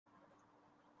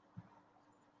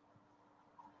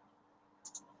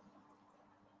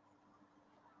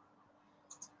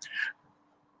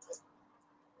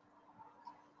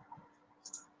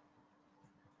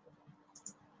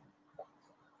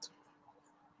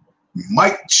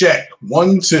Mic check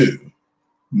 1 2.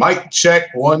 Mic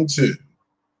check 1 2.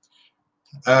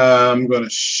 I'm going to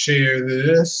share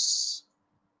this.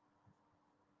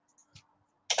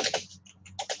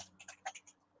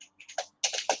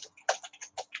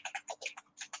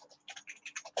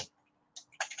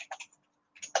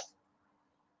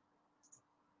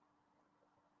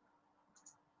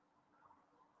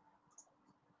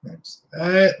 That's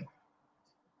that.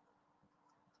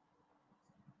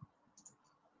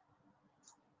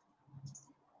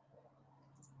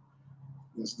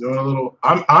 Just doing a little.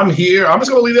 I'm here. I'm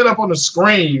just gonna leave that up on the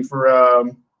screen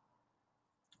for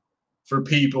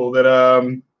people that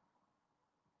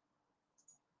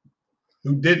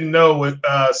who didn't know what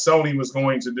Sony was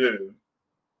going to do.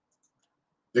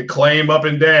 They claim up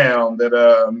and down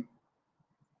that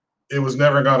it was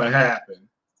never going to happen.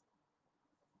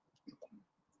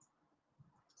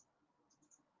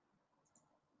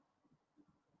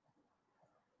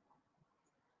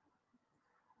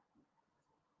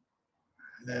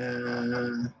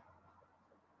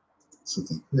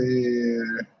 Something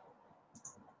there.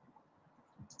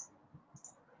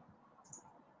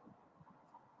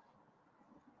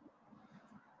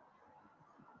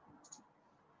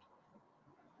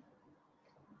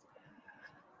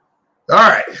 All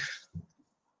right.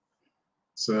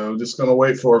 So just going to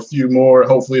wait for a few more,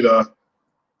 hopefully to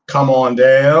come on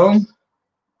down.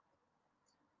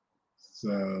 So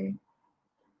I'm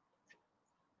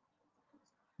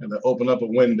going to open up a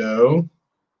window.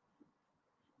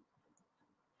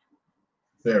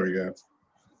 There we go.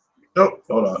 Oh,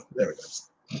 hold on. There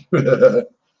we go.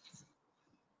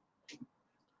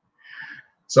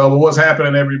 So what's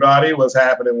happening, everybody? What's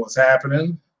happening? What's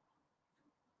happening?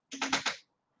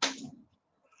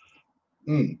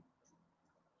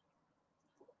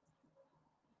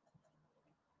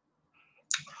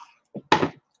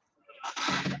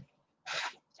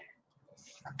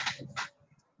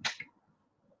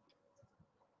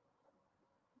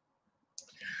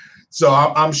 So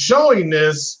I'm showing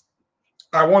this.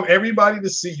 I want everybody to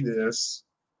see this.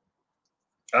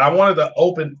 I wanted to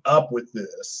open up with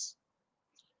this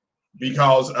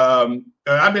because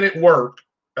I've been at work.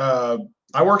 I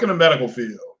work in the medical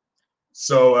field.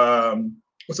 So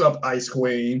what's up, Ice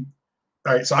Queen?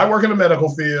 All right, so I work in the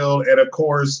medical field, and of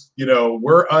course, you know,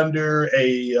 we're under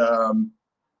a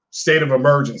state of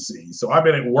emergency. So I've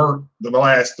been at work the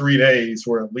last 3 days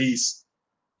for at least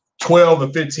 12 to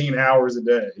 15 hours a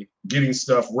day, getting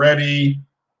stuff ready,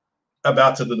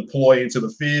 about to deploy into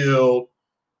the field.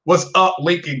 What's up,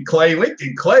 Lincoln Clay?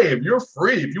 Lincoln Clay, if you're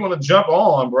free, if you want to jump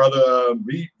on, brother,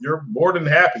 you're more than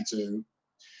happy to.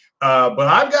 But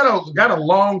I've got a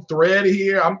long thread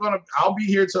here. I'll be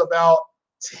here till about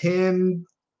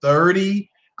 10:30.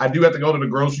 I do have to go to the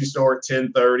grocery store at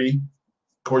 10:30. Of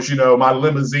course, you know, my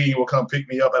limousine will come pick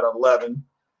me up at 11.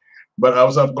 But I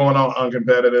was up going on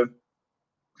uncompetitive.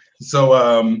 So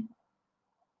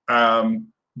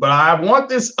but I want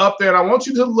this up there, and I want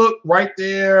you to look right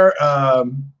there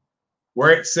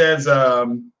where it says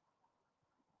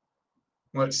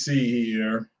let's see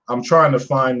here. I'm trying to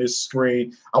find this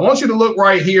screen. I want you to look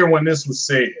right here when this was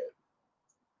said.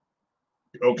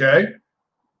 Okay?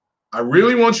 I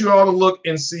really want you all to look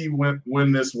and see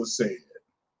when this was said.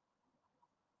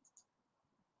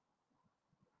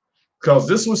 Because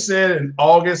this was said in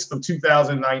August of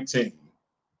 2019.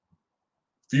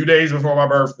 Few days before my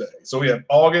birthday. So we have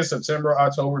August, September,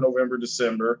 October, November,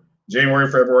 December,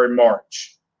 January, February,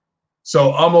 March.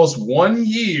 So almost 1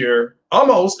 year,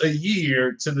 almost a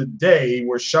year to the day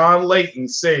where Sean Layton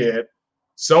said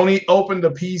Sony opened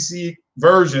the PC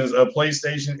versions of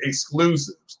PlayStation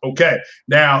exclusives. Okay.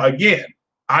 Now, again,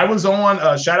 I was on,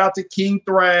 shout out to King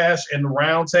Thrash and the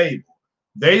Round Table.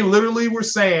 They literally were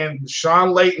saying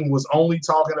Sean Layton was only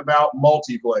talking about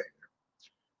multiplayer.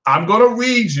 I'm going to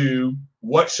read you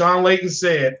what Sean Layton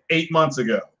said 8 months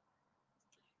ago.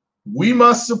 We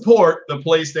must support the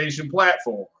PlayStation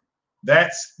platform.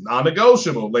 That's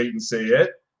non-negotiable, Layton said.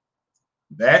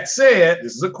 That said,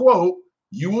 this is a quote,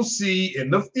 you will see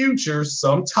in the future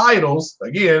some titles,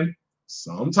 again,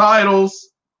 some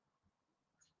titles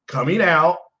coming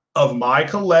out of my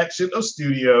collection of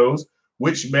studios,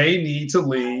 which may need to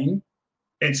lean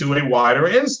into a wider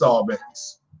install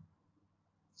base.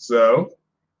 So,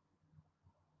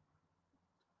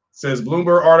 says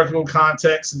Bloomberg article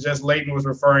context suggests Layton was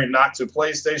referring not to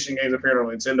PlayStation games appearing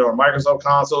on Nintendo or Microsoft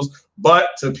consoles, but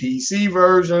to PC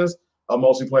versions of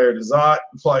multiplayer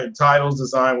titles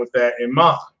designed with that in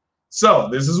mind. So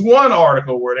this is one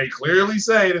article where they clearly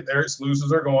say that their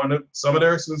exclusives are going to, some of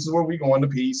their exclusives will be going to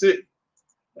PC.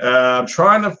 I'm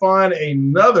trying to find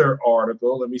another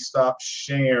article. Let me stop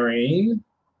sharing.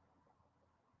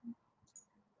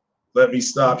 Let me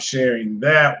stop sharing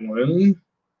that one.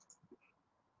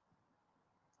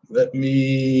 Let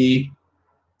me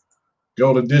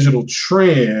go to digital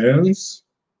trends.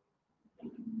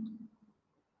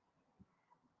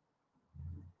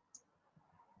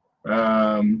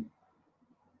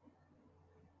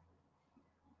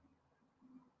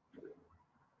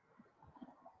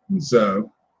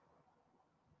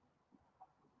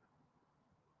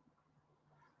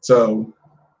 So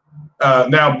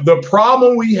now the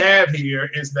problem we have here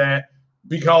is that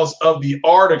because of the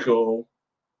article,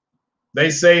 they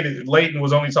say that Leighton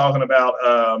was only talking about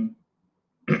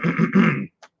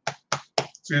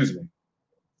excuse me.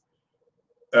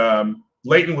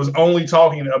 Leighton was only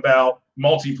talking about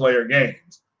multiplayer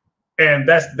games, and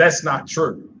that's not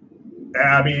true.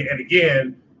 I mean, and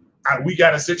again, we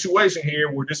got a situation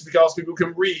here where just because people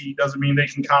can read doesn't mean they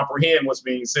can comprehend what's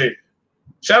being said.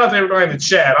 Shout out to everybody in the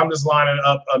chat. I'm just lining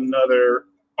up another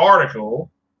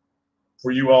article for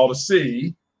you all to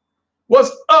see. What's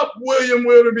up, William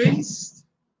Wildebeest?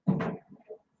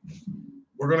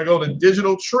 We're going to go to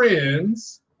digital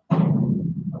trends.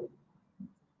 And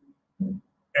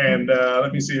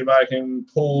let me see if I can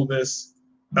pull this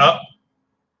up.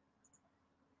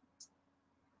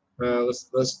 Let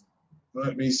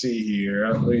me see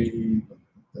here.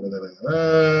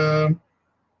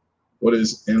 What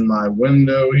is in my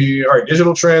window here? All right,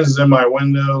 digital trends is in my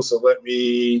window. So let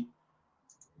me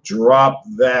drop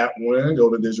that one. Go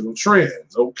to digital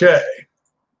trends. Okay.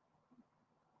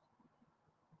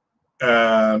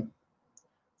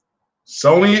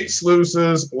 Sony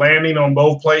exclusives landing on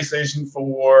both PlayStation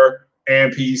 4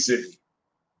 and PC.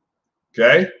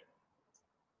 Okay.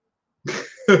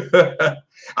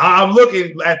 I'm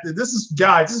looking at this is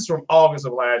guys. This is from August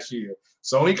of last year.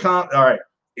 Sony all right.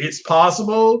 It's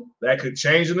possible that could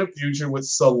change in the future with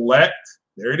Select.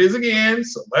 There it is again.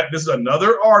 Select. This is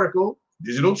another article.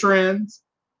 Digital trends.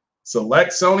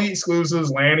 Select Sony exclusives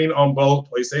landing on both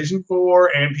PlayStation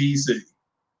 4 and PC.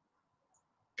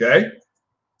 Okay.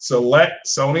 Select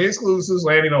Sony exclusives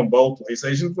landing on both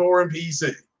PlayStation 4 and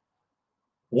PC.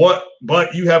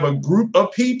 But you have a group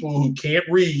of people who can't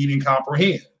read and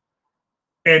comprehend.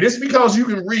 And just because you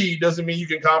can read doesn't mean you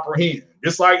can comprehend.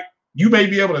 It's like you may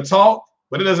be able to talk,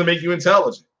 but it doesn't make you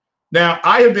intelligent. Now,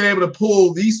 I have been able to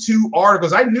pull these two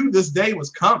articles. I knew this day was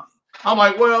coming. I'm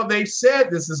like, well, they've said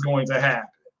this is going to happen.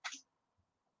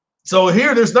 So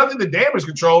here, there's nothing to damage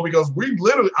control because we're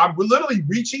literally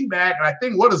reaching back. And I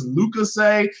think, what does Lucas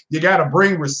say? You got to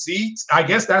bring receipts. I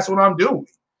guess that's what I'm doing.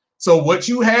 So what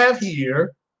you have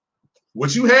here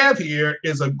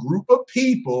is a group of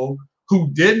people who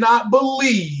did not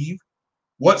believe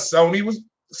what Sony was,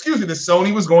 that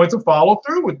Sony was going to follow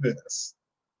through with this.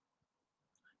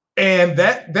 And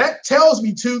that tells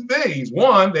me two things.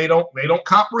 One, they don't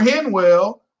comprehend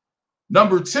well.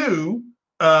 Number two,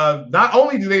 not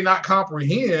only do they not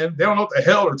comprehend, they don't know what the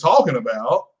hell they're talking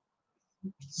about.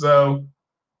 So,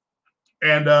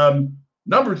 and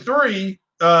number three,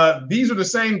 these are the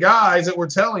same guys that were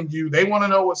telling you they want to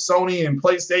know what Sony and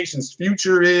PlayStation's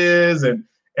future is and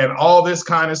all this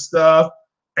kind of stuff.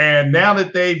 And now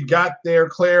that they've got their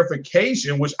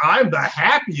clarification, which I'm the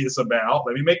happiest about,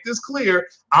 let me make this clear.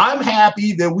 I'm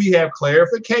happy that we have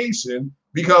clarification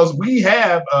because we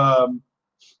have Herman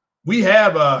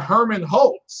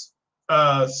Holtz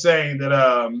saying that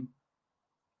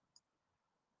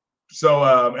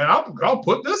and I'll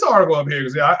put this article up here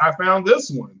because I found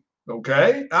this one.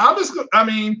 Okay,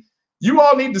 you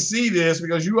all need to see this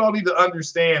because you all need to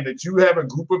understand that you have a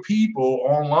group of people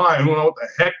online who don't know what the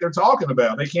heck they're talking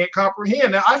about. They can't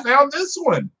comprehend. Now, I found this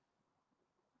one.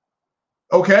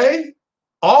 Okay,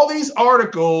 all these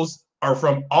articles are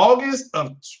from August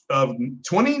of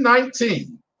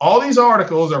 2019. All these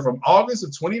articles are from August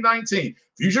of 2019.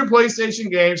 Future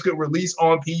PlayStation games could release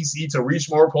on PC to reach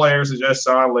more players, suggests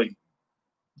Sean Lee.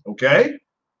 Okay.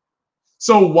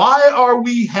 So why are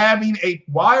these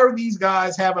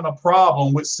guys having a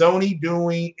problem with Sony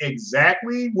doing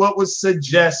exactly what was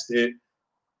suggested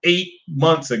 8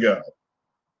 months ago?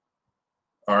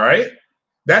 All right.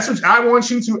 That's what I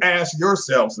want you to ask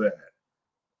yourselves that.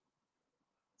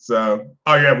 So,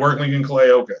 oh yeah, work Lincoln Clay.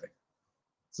 Okay.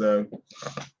 So,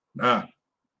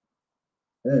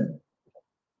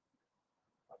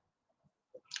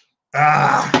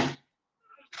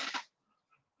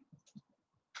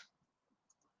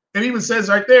 It even says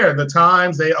right there, the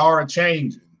times they are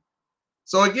changing.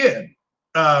 So again,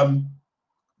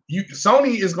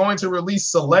 Sony is going to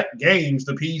release select games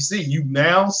to PC. You've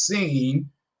now seen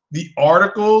the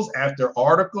articles after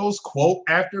articles, quote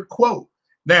after quote.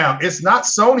 Now, it's not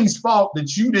Sony's fault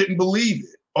that you didn't believe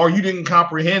it or you didn't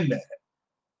comprehend that.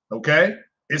 Okay?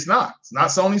 It's not. It's not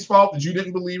Sony's fault that you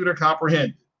didn't believe it or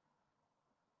comprehend it.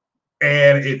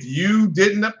 And if you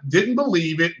didn't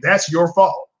believe it, that's your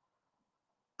fault.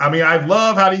 I mean, I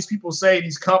love how these people say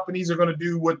these companies are going to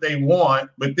do what they want,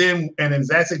 but then, and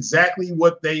that's exactly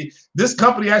what this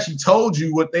company actually told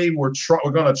you what they were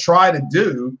going to try to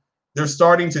do. They're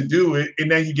starting to do it, and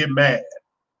then you get mad.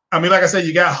 I mean, like I said,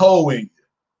 you got hoeing.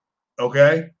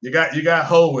 Okay, you got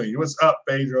hoeing. What's up,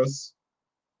 Pedros?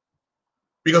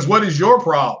 Because what is your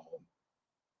problem?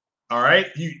 All right,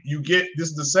 you get, this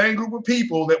is the same group of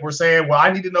people that were saying, well,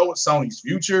 I need to know what Sony's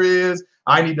future is.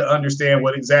 I need to understand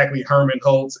what exactly Herman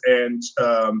Holtz and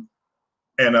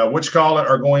whatchamacallit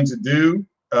are going to do.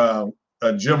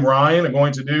 Jim Ryan are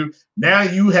going to do. Now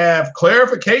you have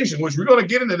clarification, which we're going to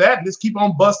get into that and just keep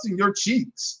on busting your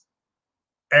cheeks.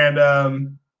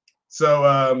 And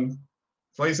so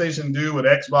PlayStation do what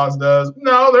Xbox does.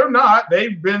 No, they're not.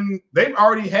 They've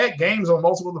already had games on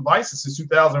multiple devices since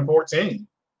 2014.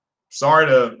 Sorry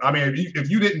to, I mean, if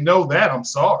you didn't know that, I'm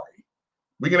sorry.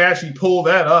 We can actually pull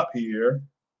that up here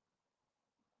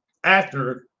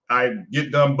after I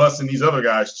get done busting these other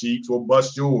guys' cheeks. We'll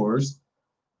bust yours.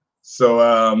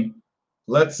 So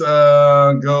let's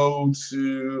go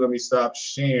to, let me stop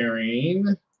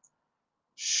sharing.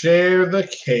 Share the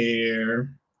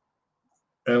care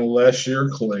unless you're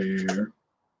clear.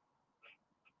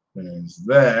 There's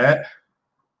that.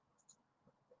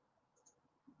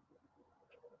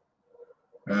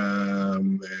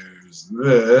 There's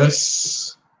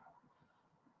this.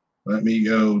 Let me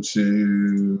go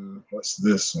to, what's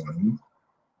this one?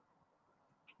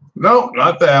 No,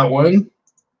 not that one.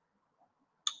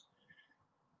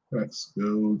 Let's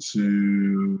go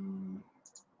to,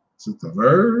 is it The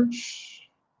Verge?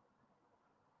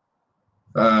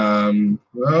 No,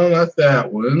 not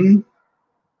that one.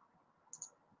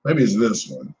 Maybe it's this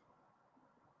one.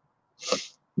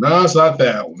 No, it's not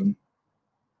that one.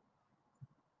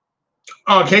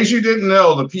 Oh, in case you didn't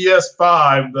know, the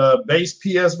PS5, the base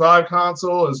PS5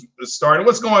 console is starting.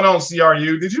 What's going on,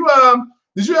 CRU? Did you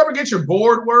ever get your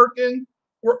board working?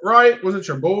 Right? Was it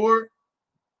your board?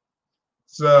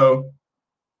 So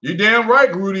you're damn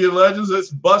right, Grudia Legends.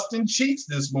 It's busting cheeks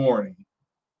this morning.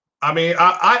 I mean,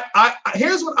 I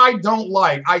here's what I don't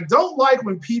like. I don't like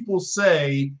when people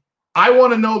say, I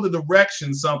want to know the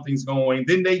direction something's going,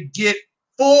 then they get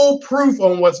full proof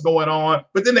on what's going on,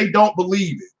 but then they don't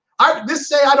believe it. Just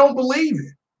say I don't believe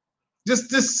it. Just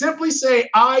simply say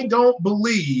I don't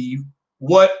believe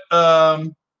what's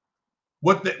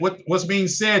being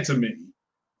said to me.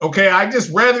 Okay, I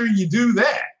just rather you do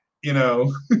that, you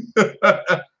know.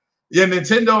 Yeah,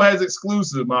 Nintendo has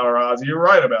exclusive, Maharaji. You're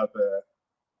right about that.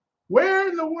 Where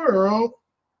in the world?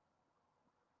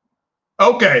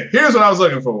 Okay, here's what I was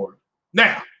looking for.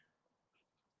 Now,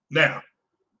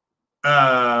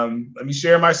 let me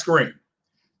share my screen.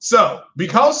 So,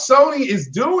 because Sony is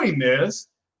doing this,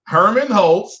 Herman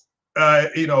Holtz,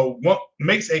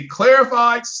 makes a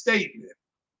clarified statement,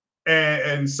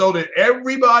 and so that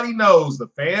everybody knows, the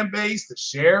fan base, the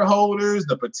shareholders,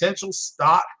 the potential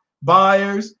stock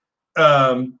buyers,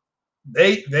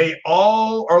 they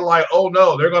all are like, oh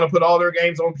no, they're going to put all their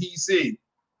games on PC.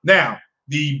 Now,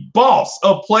 the boss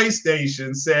of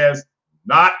PlayStation says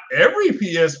not every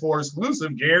PS4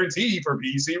 exclusive guaranteed for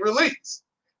PC release.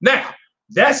 Now,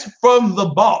 that's from the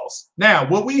boss. Now,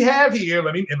 what we have here,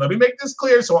 let me make this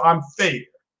clear so I'm fair.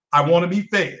 I want to be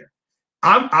fair.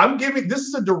 I'm giving, this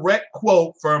is a direct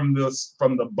quote from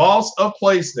the boss of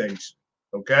PlayStation.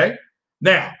 Okay.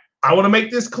 Now, I want to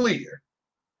make this clear.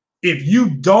 If you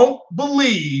don't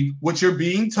believe what you're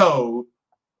being told,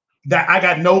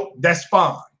 that's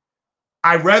fine.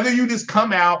 I'd rather you just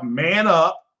come out, man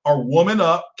up or woman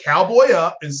up, cowboy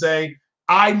up, and say,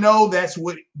 I know that's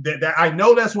what I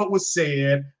know that's what was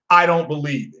said. I don't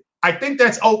believe it. I think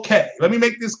that's okay. Let me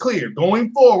make this clear.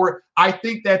 Going forward, I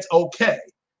think that's okay.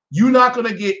 You're not going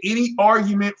to get any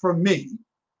argument from me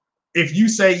if you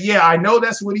say, yeah, I know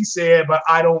that's what he said, but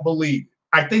I don't believe it.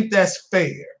 I think that's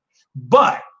fair.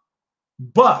 But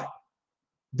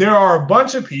there are a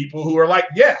bunch of people who are like,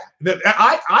 yeah,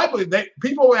 I believe that.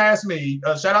 People ask me,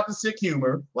 shout out to Sick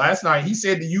Humor last night. He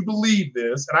said, do you believe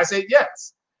this? And I said,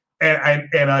 yes.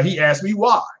 And he asked me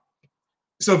why.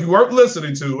 So if you weren't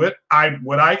listening to it,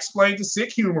 what I explained to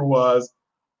Sick Humor was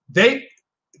the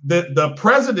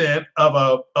president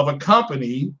of a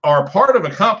company or a part of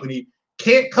a company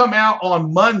can't come out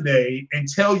on Monday and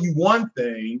tell you one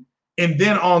thing and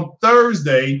then on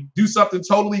Thursday do something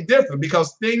totally different,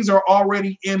 because things are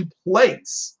already in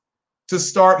place to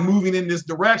start moving in this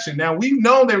direction. Now, we've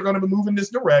known they were going to be moving this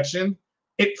direction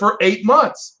for 8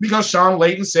 months because Sean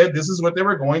Layden said this is what they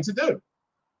were going to do.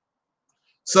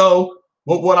 So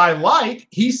But what I like,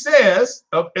 he says,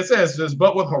 it says this,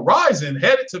 but with Horizon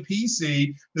headed to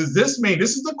PC, does this mean,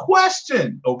 this is the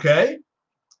question, okay?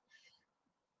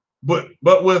 But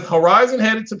with Horizon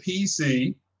headed to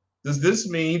PC, does this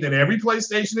mean that every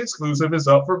PlayStation exclusive is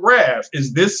up for grabs?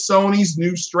 Is this Sony's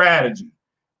new strategy?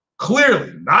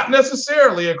 Clearly, not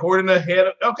necessarily, according to head.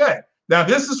 Okay, now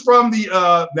this is from the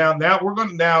now we're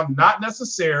going to not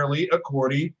necessarily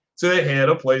according to the head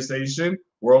of PlayStation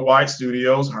Worldwide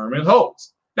Studios, Herman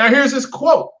Holtz. Now here's his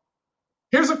quote.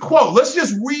 Here's a quote. Let's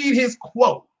just read his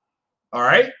quote. All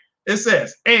right. It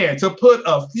says, and to put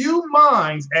a few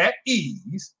minds at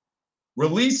ease,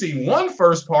 releasing one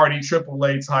first-party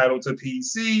AAA title to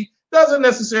PC doesn't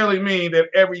necessarily mean that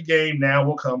every game now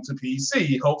will come to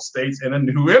PC, Hope states in a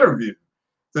new interview. It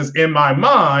says, in my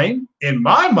mind,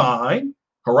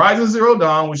 Horizon Zero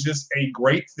Dawn was just a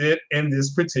great fit in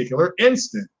this particular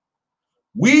instant.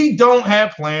 We don't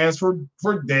have plans for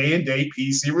day-and-date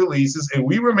PC releases, and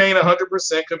we remain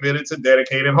 100% committed to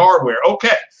dedicated hardware.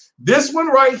 Okay, this one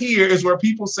right here is where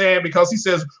people saying, because he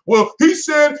says, well, he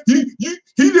said he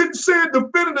didn't say it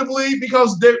definitively,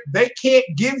 because they can't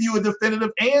give you a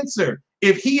definitive answer.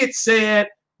 If he had said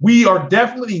we are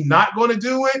definitely not going to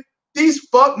do it, these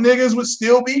fuck niggas would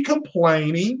still be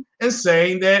complaining and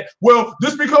saying that, well,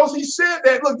 just because he said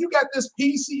that, look, you got this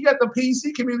PC, you got the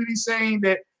PC community saying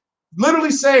that,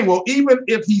 literally saying, well, even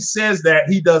if he says that,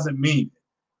 he doesn't mean it.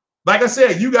 Like I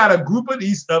said, you got a group of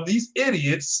these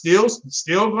idiots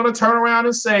still going to turn around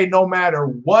and say, no matter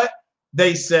what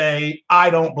they say, I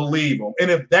don't believe them.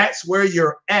 And if that's where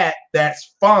you're at,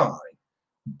 that's fine.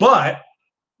 But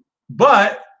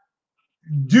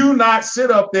do not sit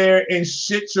up there and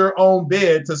shit your own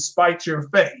bed to spite your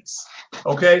face.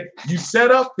 Okay? You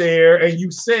sat up there and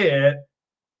you said,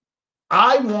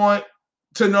 I want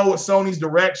to know what Sony's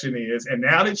direction is. And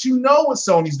now that you know what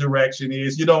Sony's direction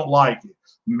is, you don't like it.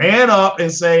 Man up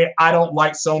and say, I don't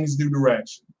like Sony's new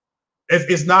direction.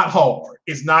 It's not hard.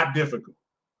 It's not difficult.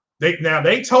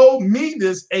 They told me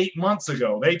this 8 months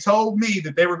ago. They told me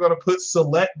that they were going to put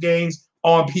select games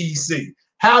on PC.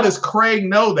 How does Craig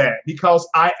know that? Because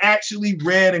I actually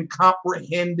read and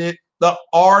comprehended the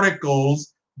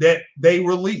articles that they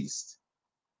released.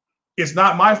 It's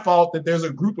not my fault that there's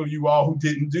a group of you all who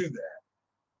didn't do that.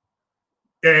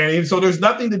 And so there's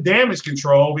nothing to damage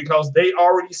control because they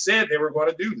already said they were going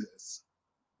to do this.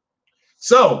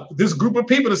 So this group of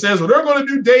people that says, well, they're going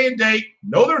to do day and date.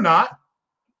 No, they're not.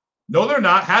 No, they're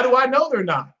not. How do I know they're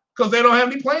not? Because they don't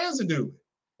have any plans to do it.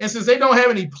 And since they don't have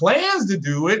any plans to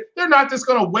do it, they're not just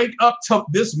going to wake up to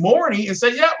this morning and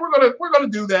say, yeah, we're going to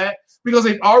do that, because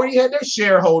they've already had their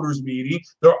shareholders meeting.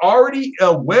 They're already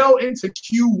well into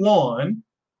Q1.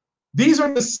 These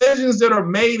are decisions that are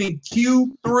made in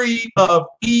Q3 of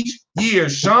each year.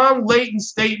 Sean Layton's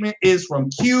statement is from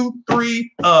Q3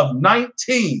 of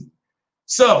 19.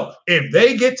 So if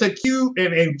they get to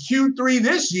in Q3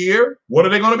 this year, what are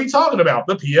they going to be talking about?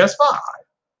 The PS-5.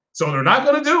 So they're not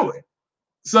going to do it.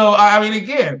 So, I mean,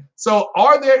 again, so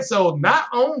not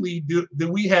only do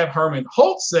we have Herman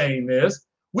Holtz saying this,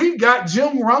 we've got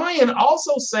Jim Ryan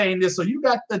also saying this. So you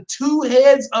got the two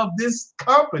heads of this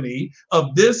company,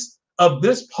 of this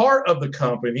part of the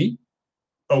company,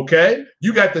 okay?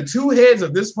 You got the two heads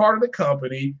of this part of the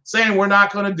company saying we're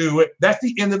not going to do it. That's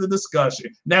the end of the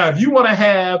discussion. Now, if you want to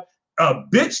have a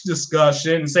bitch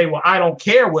discussion and say, well, I don't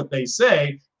care what they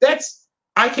say,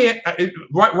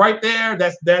 right there,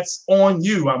 that's on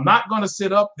you. I'm not going to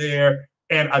sit up there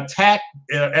and attack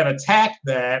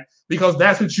that, because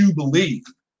that's what you believe,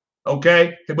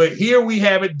 okay? But here we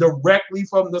have it directly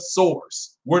from the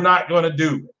source. We're not going to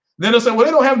do it. Then they'll say, well,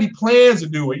 they don't have any plans to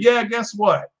do it. Yeah, guess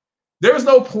what? There's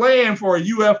no plan for a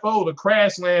UFO to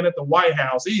crash land at the White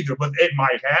House either, but it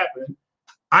might happen.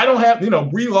 I don't have,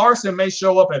 Brie Larson may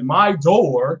show up at my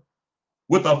door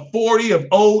with a 40 of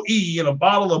OE and a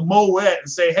bottle of Moet and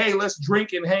say, hey, let's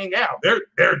drink and hang out.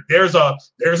 There's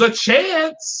a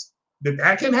chance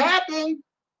that can happen.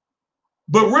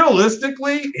 But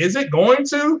realistically, is it going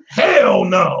to? Hell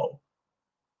no.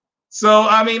 So,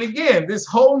 I mean, again, this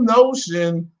whole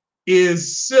notion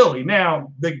is silly.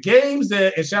 Now, the games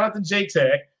that, and shout out to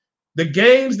JTech, the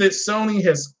games that Sony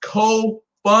has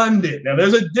co-funded. Now,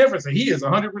 there's a difference, and he is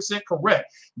 100%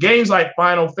 correct. Games like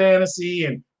Final Fantasy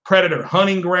and Predator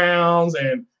Hunting Grounds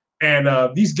and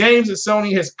these games that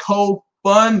Sony has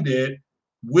co-funded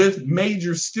with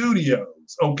major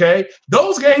studios, okay?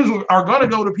 Those games are going to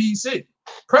go to PC.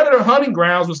 Predator Hunting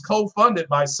Grounds was co-funded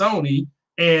by Sony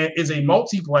and is a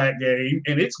multi-plat game,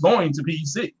 and it's going to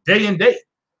PC day and date.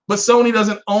 But Sony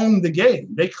doesn't own the game.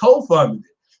 They co-funded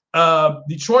it.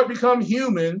 Detroit Become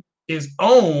Human is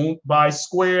owned by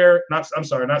Square, not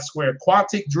Square,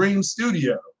 Quantic Dream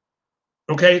Studio.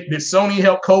 Okay, did Sony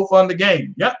help co-fund the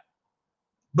game? Yep,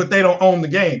 but they don't own the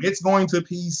game. It's going to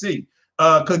PC.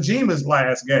 Kojima's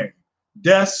last game,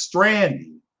 Death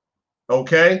Stranding.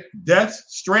 Okay, Death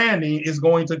Stranding is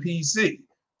going to PC.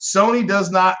 Sony does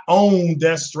not own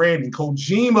Death Stranding.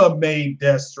 Kojima made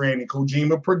Death Stranding.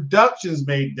 Kojima Productions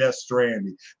made Death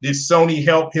Stranding. Did Sony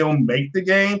help him make the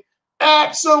game?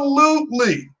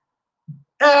 Absolutely.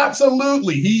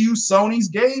 Absolutely. He used Sony's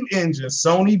game engine.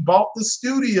 Sony bought the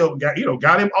studio, got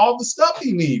him all the stuff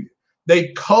he needed.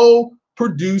 They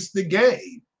co-produced the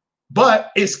game,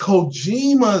 but it's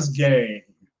Kojima's game.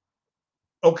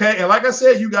 Okay, and like I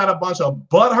said, you got a bunch of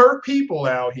butthurt people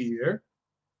out here,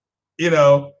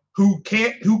 who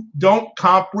don't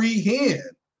comprehend.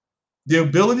 The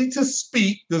ability to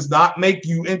speak does not make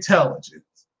you intelligent.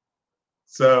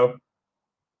 So,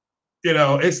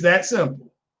 it's that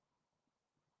simple.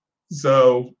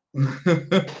 So,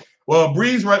 well,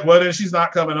 Bree's right. Well, then she's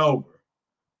not coming over.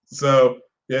 So,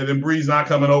 yeah, then Bree's not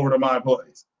coming over to my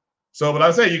place. So, but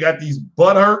I say you got these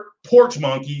butthurt porch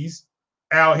monkeys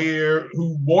out here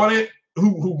who wanted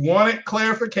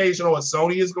clarification on what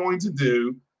Sony is going to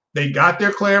do. They got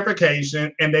their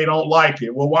clarification and they don't like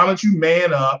it. Well, why don't you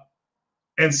man up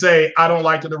and say, I don't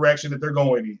like the direction that they're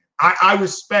going in? I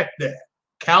respect that.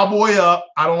 Cowboy up.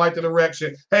 I don't like the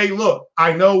direction. Hey, look,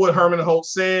 I know what Herman Holt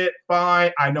said.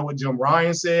 Fine. I know what Jim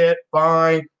Ryan said.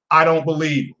 Fine. I don't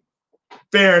believe him.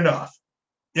 Fair enough.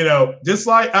 Just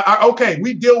like, okay,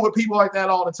 we deal with people like that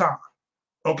all the time.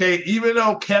 Okay, even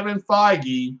though Kevin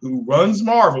Feige, who runs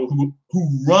Marvel,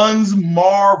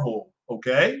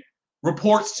 okay,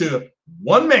 reports to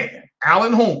one man,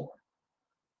 Alan Horn.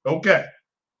 Okay,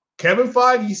 Kevin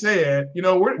Feige said, we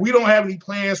don't have any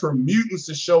plans for mutants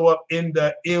to show up in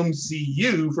the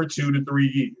MCU for 2 to 3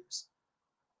 years.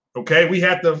 Okay, we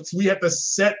have to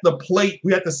set the plate,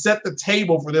 we have to set the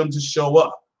table for them to show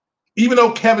up. Even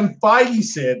though Kevin Feige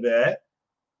said that,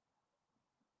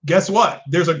 guess what?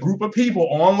 There's a group of people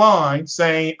online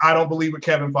saying, I don't believe what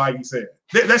Kevin Feige said.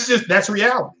 That's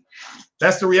reality.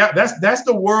 That's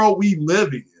the world we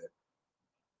live in.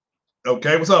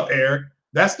 Okay, what's up, Eric?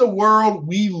 That's the world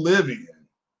we live in.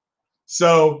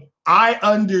 So I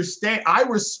understand, I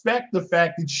respect the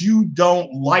fact that you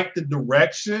don't like the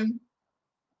direction,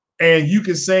 and you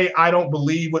can say, I don't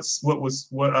believe I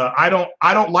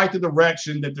don't like the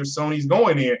direction that Sony's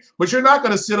going in. But you're not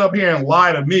going to sit up here and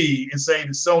lie to me and say that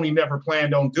Sony never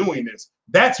planned on doing this.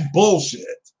 That's bullshit.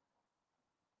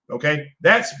 Okay,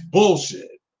 that's bullshit.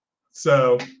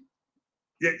 So,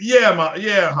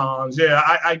 Hans. Yeah,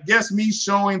 I guess me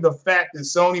showing the fact that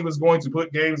Sony was going to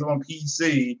put games on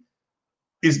PC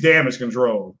is damage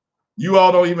control. You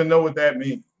all don't even know what that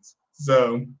means.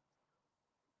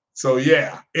 So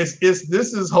yeah, this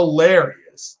is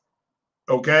hilarious.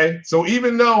 Okay, so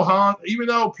even though Hans, even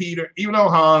though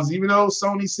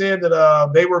Sony said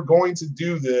that they were going to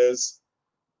do this,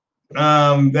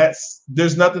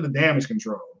 there's nothing to damage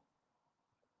control.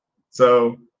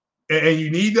 So, and you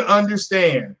need to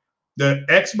understand, the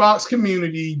Xbox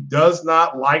community does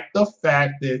not like the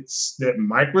fact that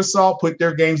Microsoft put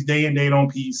their games day and date on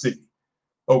PC.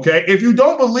 Okay, if you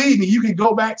don't believe me, you can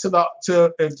go back to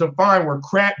find where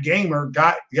Crap Gamer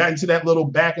got into that little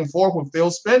back and forth with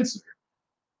Phil Spencer.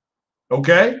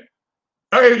 Okay,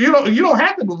 you don't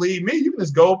have to believe me. You can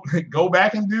just go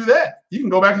back and do that. You can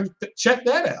go back and check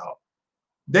that out.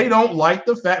 They don't like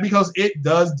the fact, because it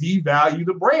does devalue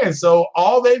the brand. So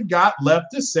all they've got left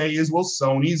to say is, well,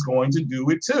 Sony's going to do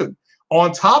it too.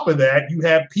 On top of that, you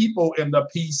have people in the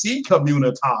PC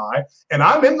community, and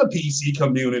I'm in the PC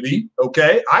community,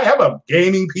 okay? I have a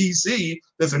gaming PC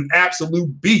that's an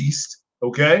absolute beast,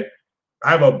 okay? I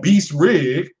have a beast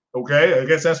rig, okay? I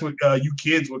guess that's what you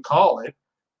kids would call it.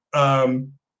 The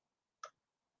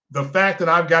fact that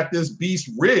I've got this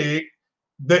beast rig,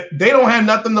 that they don't have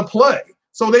nothing to play.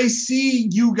 So they see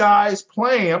you guys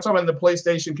playing. I'm talking about the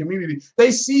PlayStation community.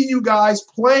 They see you guys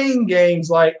playing games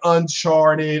like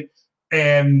Uncharted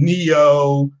and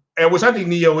Neo, and which I think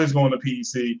Neo is going to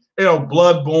PC,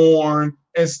 Bloodborne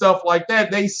and stuff like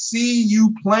that. They see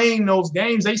you playing those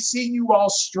games. They see you all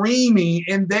streaming,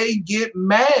 and they get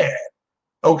mad.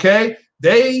 Okay?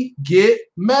 They get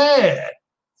mad.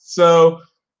 So,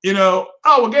 Game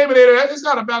of the Day, it's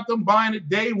not about them buying it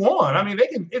day one. I mean,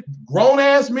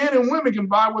 grown-ass men and women can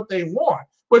buy what they want.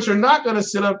 But you're not going to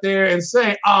sit up there and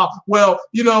say,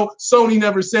 Sony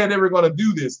never said they were going to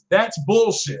do this. That's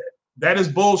bullshit. That is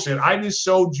bullshit. I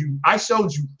showed you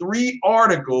 3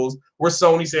 articles where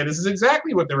Sony said this is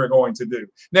exactly what they were going to do.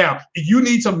 Now, you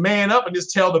need to man up and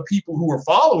just tell the people who are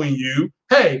following you,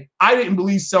 hey, I didn't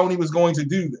believe Sony was going to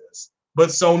do this, but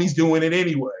Sony's doing it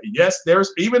anyway. Yes,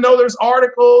 even though there's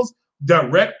articles,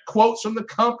 direct quotes from the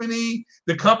company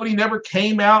never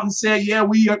came out and said, yeah,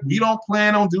 we don't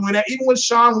plan on doing that. Even when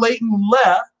Sean Layton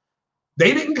left,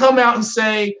 they didn't come out and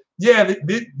say, yeah,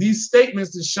 these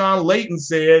statements that Sean Layton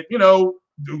said, you know,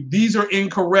 these are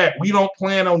incorrect. We don't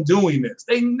plan on doing this.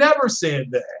 They never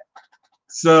said that.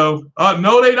 So,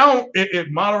 no, they don't. If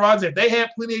Monterey's, if they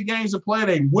had plenty of games to play,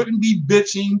 they wouldn't be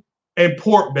bitching and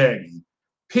port begging,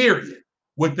 period.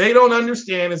 What they don't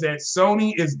understand is that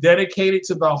Sony is dedicated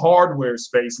to the hardware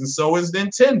space, and so is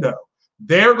Nintendo.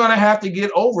 They're going to have to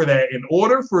get over that. In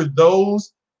order for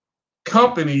those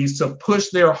companies to push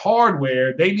their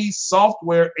hardware, they need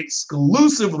software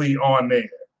exclusively on there,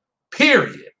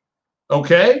 period.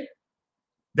 Okay?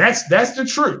 That's the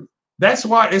truth. That's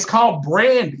why it's called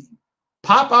branding.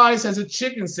 Popeyes has a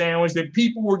chicken sandwich that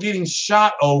people were getting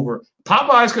shot over.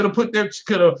 Popeyes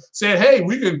could have said, hey,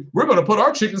 we're going to put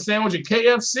our chicken sandwich at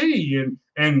KFC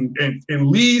and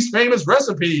Lee's famous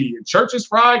recipe and Church's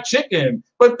fried chicken.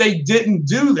 But they didn't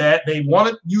do that. They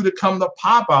wanted you to come to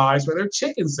Popeyes for their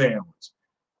chicken sandwich.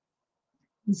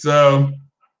 So,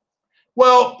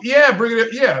 well, yeah, bring it up.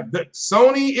 Yeah,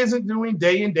 Sony isn't doing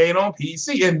day and date on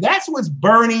PC, and that's what's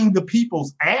burning the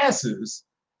people's asses.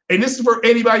 And this is for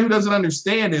anybody who doesn't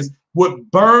understand this. What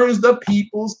burns the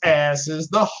people's asses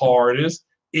the hardest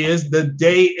is the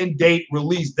day and date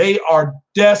release. They are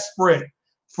desperate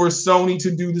for Sony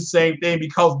to do the same thing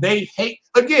because they hate,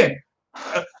 again,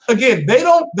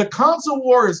 the console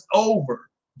war is over.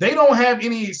 They don't have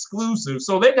any exclusives.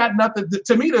 So they got nothing.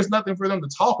 To me, there's nothing for them to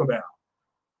talk about.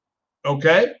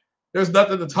 Okay? There's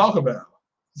nothing to talk about.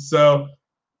 So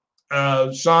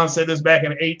Sean said this back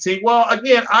in 18. Well,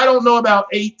 again, I don't know about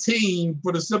 18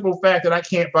 for the simple fact that I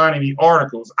can't find any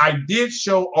articles. I did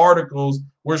show articles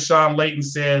where Sean Layton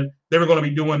said they were going to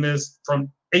be doing this from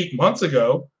 8 months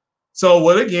ago. So,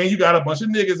 well, again, you got a bunch of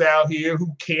niggas out here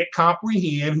who can't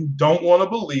comprehend, who don't want to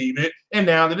believe it. And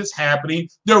now that it's happening,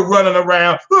 they're running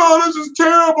around. Oh, this is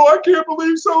terrible. I can't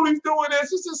believe Sony's doing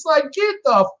this. It's just like, get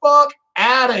the fuck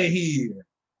out of here.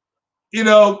 You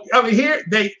know, I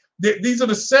mean, these are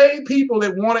the same people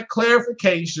that wanted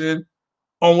clarification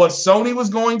on what Sony was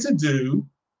going to do.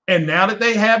 And now that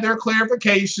they have their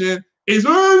clarification,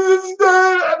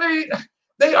 I mean,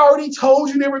 they already told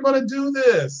you they were going to do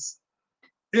this.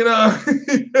 You know,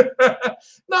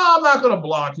 no, I'm not going to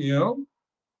block him.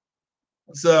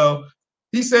 So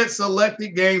he said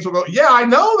selected games will go. Yeah, I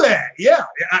know that. Yeah.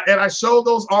 And I showed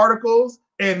those articles.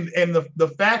 And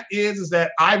the fact is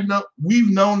that we've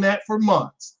known that for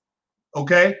months.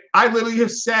 Okay, I literally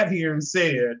have sat here and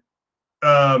said,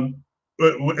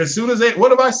 as soon as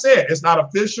what have I said? It's not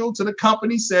official till the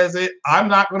company says it. I'm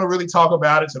not going to really talk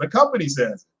about it till the company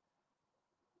says it.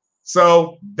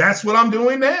 So that's what I'm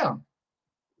doing now.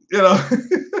 You know,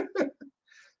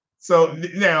 so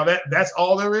now that's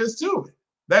all there is to it.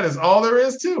 That is all there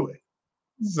is to it.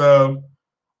 So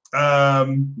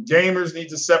gamers need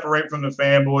to separate from the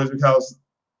fanboys because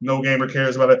no gamer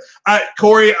cares about it.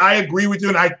 Corey, I agree with you,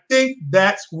 and I think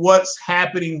that's what's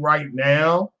happening right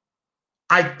now.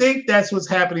 I think that's what's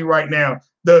happening right now.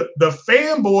 The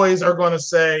fanboys are going to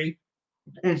say,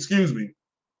 excuse me,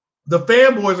 the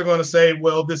fanboys are going to say,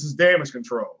 well, this is damage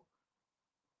control.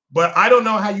 But I don't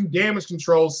know how you damage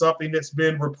control something that's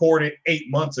been reported 8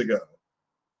 months ago.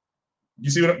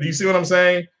 Do you see what I'm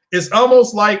saying? It's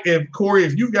almost like if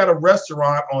you've got a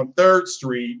restaurant on 3rd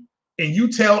Street and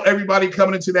you tell everybody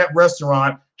coming into that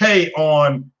restaurant, hey,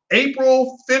 on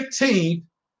April 15th,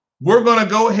 we're going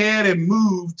to go ahead and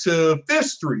move to 5th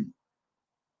Street.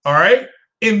 All right.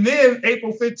 And then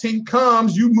April 15th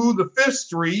comes, you move to 5th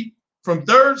Street from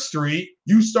 3rd Street,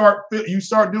 you start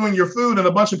doing your food, and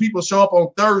a bunch of people show up on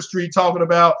 3rd Street talking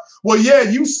about, well, yeah,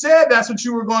 you said that's what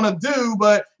you were going to do,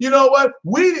 but you know what?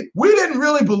 We didn't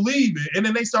really believe it. And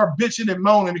then they start bitching and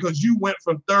moaning because you went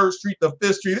from 3rd Street to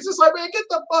 5th Street. It's just like, man, get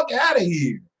the fuck out of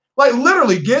here. Like,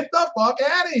 literally, get the fuck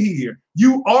out of here.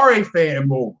 You are a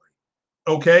fanboy,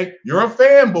 okay? You're a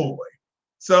fanboy.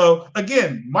 So,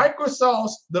 again,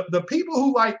 Microsoft, the people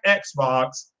who like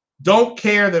Xbox don't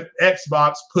care that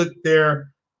Xbox put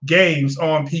their games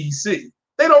on PC.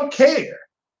 They don't care.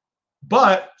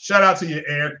 But shout out to you,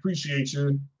 Eric. Appreciate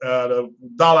you. The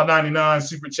 $1.99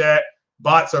 super chat.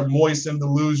 Bots are moist and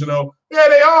delusional. Yeah,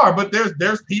 they are. But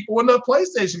there's people in the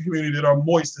PlayStation community that are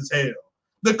moist as hell.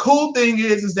 The cool thing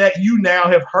is that you now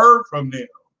have heard from them.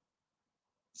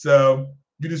 So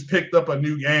You just picked up a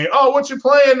new game. Oh, what you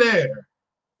playing there?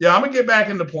 Yeah, I'm gonna get back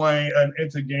into playing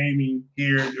into gaming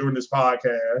here during this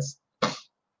podcast.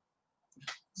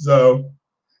 So,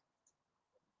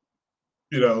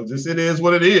 just it is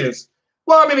what it is.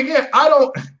 Well, I mean, again,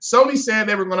 Sony said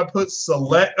they were going to put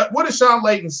select. What did Sean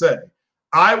Layton say?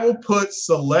 I will put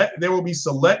select. There will be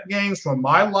select games from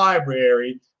my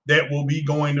library that will be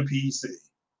going to PC.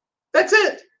 That's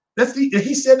it.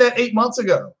 He said that 8 months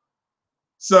ago.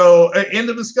 So, end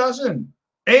of discussion.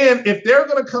 And if they're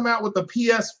going to come out with a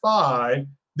PS5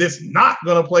 that's not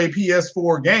going to play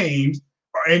PS4 games,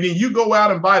 and then you go out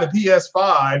and buy the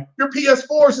PS5, your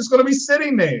PS4 is just going to be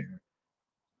sitting there.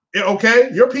 Okay,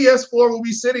 your PS4 will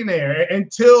be sitting there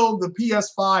until the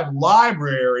PS5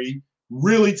 library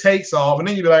really takes off, and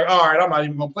then you'll be like, all right, I'm not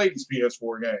even gonna play these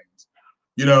PS4 games,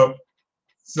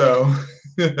 So,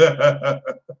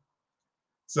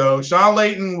 so Sean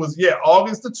Layton was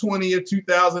August the 20th,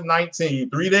 2019,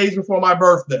 3 days before my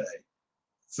birthday.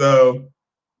 So,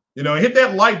 hit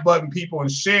that like button, people, and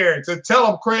share it to tell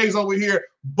them Craig's over here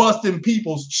busting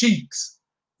people's cheeks.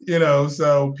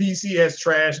 So PC has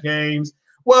trash games.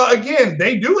 Well, again,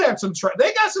 they do have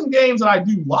they got some games that I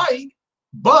do like,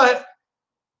 but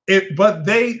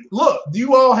they look, you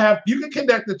can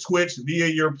connect to Twitch via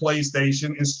your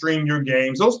PlayStation and stream your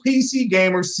games. Those PC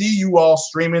gamers see you all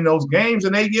streaming those games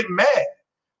and they get mad.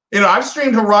 I've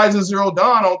streamed Horizon Zero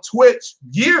Dawn on Twitch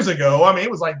years ago. I mean, it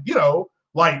was like,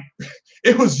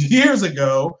 it was years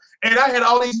ago. And I had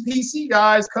all these PC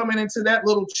guys coming into that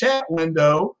little chat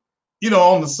window,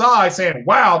 on the side saying,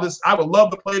 wow, I would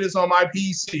love to play this on my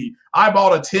PC. I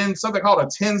bought something called a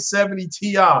 1070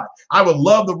 Ti. I would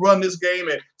love to run this game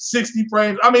at 60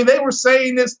 frames. I mean, they were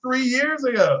saying this 3 years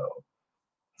ago.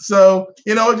 So,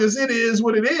 it is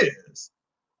what it is.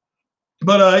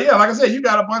 But like I said, you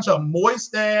got a bunch of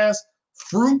moist ass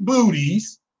fruit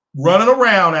booties running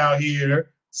around out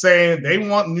here saying they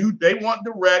want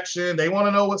direction. They want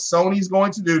to know what Sony's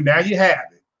going to do. Now you have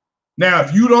it. Now,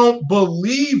 if you don't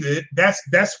believe it,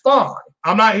 that's fine.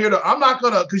 I'm not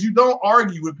gonna, because you don't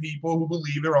argue with people who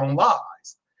believe their own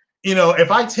lies.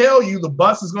 If I tell you the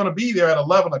bus is gonna be there at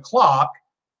 11 o'clock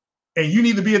and you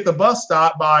need to be at the bus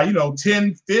stop by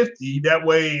 10:50, that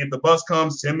way if the bus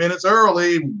comes 10 minutes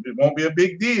early, it won't be a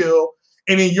big deal.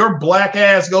 And then your black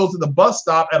ass goes to the bus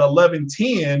stop at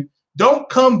 11:10, don't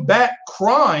come back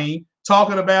crying,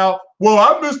 talking about, well,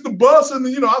 I missed the bus. And I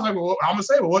was like, well, I'm going to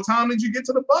say, well, what time did you get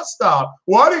to the bus stop?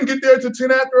 Well, I didn't get there till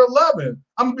 10 after 11.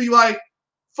 I'm going to be like,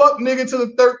 fuck nigga to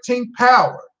the 13th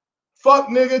power. Fuck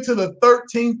nigga to the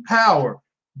 13th power.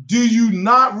 Do you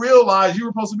not realize you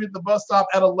were supposed to be at the bus stop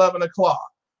at 11 o'clock?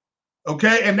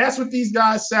 Okay. And that's what these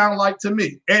guys sound like to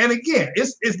me. And again,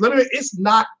 it's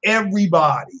not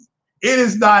everybody. It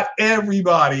is not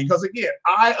everybody. Because again,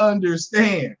 I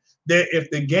understand that if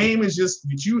the game is just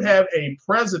that you have a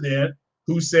president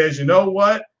who says, you know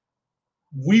what,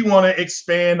 we want to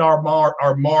expand our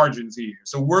margins here,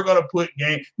 so we're going to put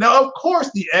game. Now, of course,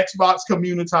 the Xbox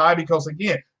community, because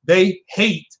again, they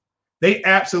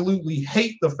absolutely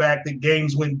hate the fact that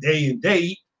games went day and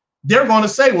date. They're going to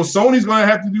say, well, Sony's going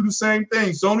to have to do the same thing.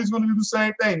 Sony's going to do the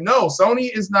same thing. No, Sony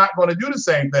is not going to do the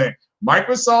same thing.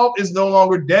 Microsoft is no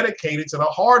longer dedicated to the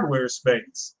hardware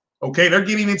space. Okay, they're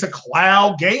getting into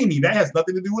cloud gaming. That has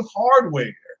nothing to do with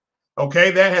hardware. Okay,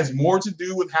 that has more to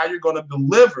do with how you're going to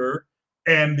deliver,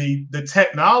 and the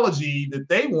technology that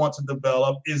they want to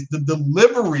develop is the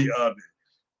delivery of it.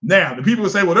 Now, the people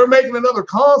will say, well, they're making another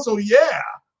console. Yeah,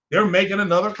 they're making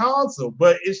another console,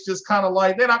 but it's just kind of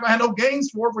like they're not going to have no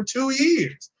games for 2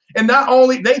 years. And not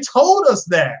only, they told us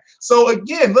that. So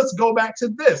again, let's go back to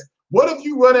this. What if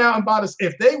you run out and buy this?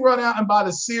 If they run out and buy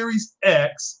the Series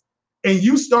X, and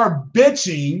you start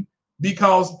bitching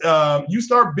because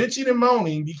and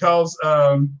moaning because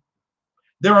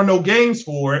there are no games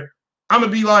for it, I'm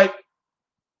gonna be like,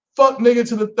 fuck nigga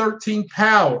to the 13th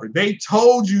power. They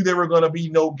told you there were gonna be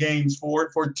no games for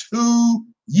it for 2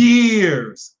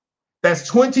 years. That's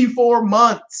 24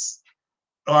 months.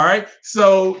 All right.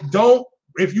 So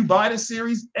if you buy the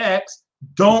Series X,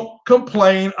 don't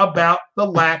complain about the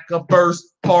lack of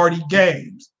first-party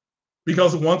games.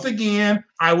 Because once again,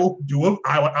 I will do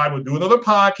another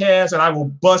podcast and I will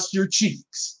bust your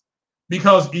cheeks.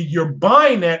 Because you're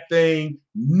buying that thing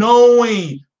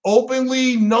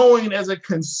openly knowing as a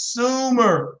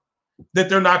consumer that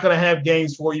they're not going to have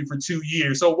games for you for 2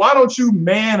 years. So why don't you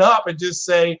man up and just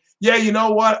say, yeah, you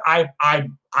know what? I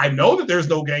know that there's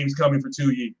no games coming for 2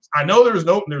 years. I know there's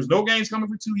no games coming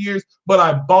for 2 years, but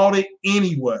I bought it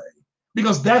anyway.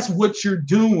 Because that's what you're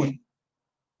doing.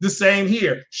 The same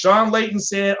here. Sean Layton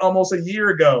said almost a year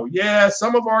ago, yeah,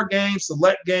 some of our games,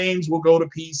 select games, will go to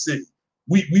PC.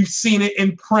 We've seen it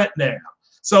in print now.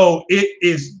 So it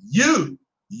is you.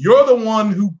 You're the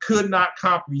one who could not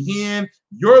comprehend.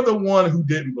 You're the one who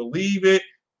didn't believe it.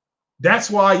 That's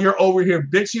why you're over here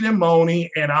bitching and moaning.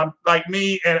 And I'm like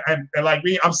me, and like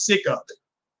me, I'm sick of it.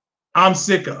 I'm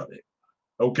sick of it.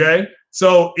 Okay.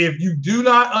 So if you do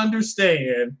not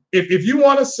understand, if you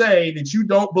want to say that you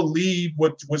don't believe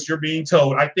what you're being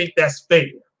told, I think that's fair.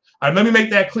 Let me make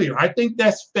that clear. I think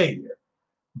that's fair.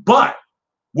 But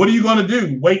what are you going to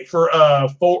do? Wait for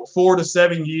 4 to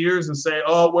 7 years and say,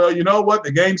 oh, well, you know what?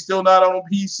 The game's still not on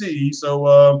PC.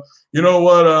 So, you know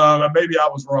what? Maybe I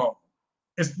was wrong.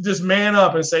 It's just man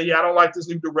up and say, yeah, I don't like this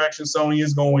new direction Sony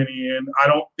is going in. I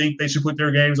don't think they should put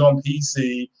their games on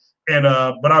PC. And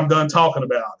but I'm done talking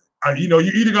about it. You know,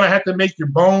 you're either going to have to make your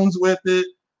bones with it,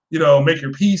 you know, make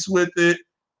your peace with it,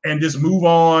 and just move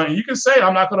on. And you can say,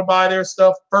 I'm not going to buy their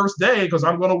stuff first day because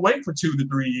I'm going to wait for 2 to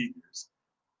 3 years.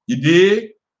 You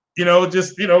dig? You know,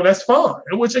 just, you know, that's fine.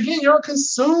 Which, again, you're a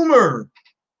consumer.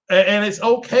 And it's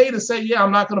okay to say, yeah,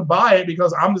 I'm not going to buy it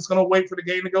because I'm just going to wait for the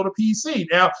game to go to PC.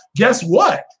 Now, guess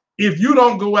what? If you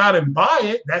don't go out and buy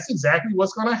it, that's exactly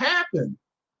what's going to happen.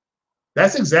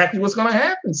 That's exactly what's going to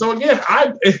happen. So again,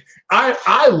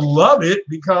 I love it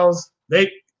because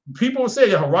people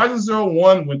say yeah, Horizon Zero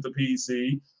 1 went to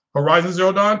PC. Horizon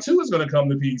Zero Dawn 2 is going to come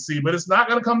to PC, but it's not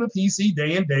going to come to PC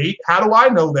day and date. How do I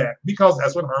know that? Because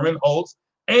that's what Herman Holtz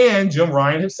and Jim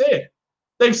Ryan have said.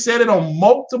 They've said it on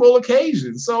multiple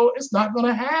occasions, so it's not going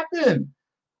to happen.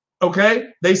 Okay,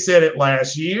 they said it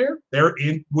last year.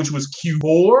 Which was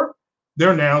Q4.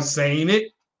 They're now saying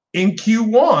it in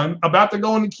Q1, about to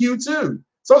go into Q2.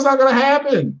 So it's not going to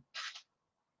happen.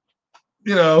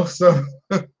 You know, so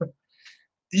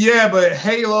yeah, but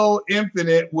Halo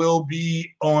Infinite will be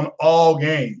on all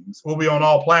games, will be on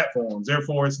all platforms.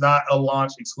 Therefore, it's not a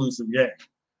launch exclusive game.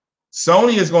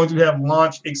 Sony is going to have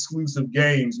launch exclusive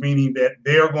games, meaning that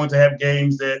they're going to have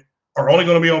games that are only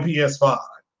going to be on PS5.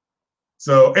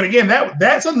 So, and again,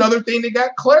 that's another thing that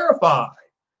got clarified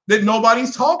that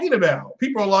nobody's talking about.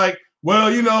 People are like, well,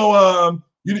 you know,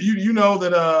 you know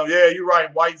that, yeah, you're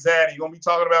right, White Zaddy. You're gonna be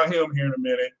talking about him here in a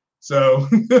minute. So,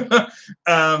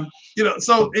 you know,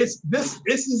 so this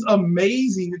is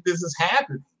amazing that this is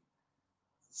happening.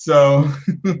 So,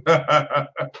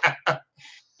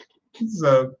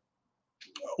 so,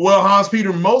 well, Hans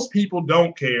Peter, most people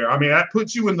don't care. I mean, that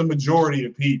puts you in the majority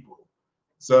of people.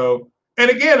 So, and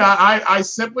again, I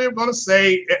simply am going to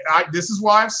say, this is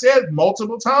why I've said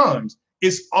multiple times,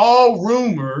 it's all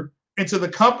rumor until the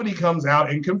company comes out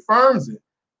and confirms it.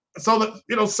 So that,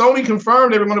 you know, Sony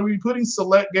confirmed they were going to be putting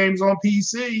select games on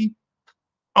PC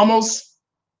almost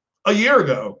a year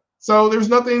ago. So there's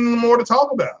nothing more to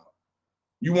talk about.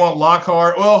 You want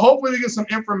Lockhart? Well, hopefully we get some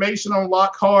information on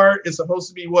Lockhart. It's supposed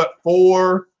to be what,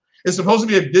 4? It's supposed to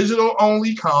be a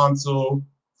digital-only console,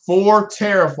 4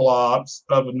 teraflops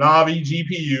of Navi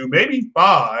GPU, maybe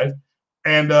 5,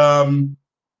 and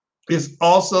it's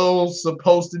also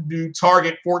supposed to do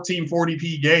target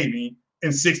 1440p gaming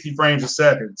in 60 frames a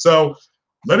second. So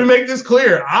let me make this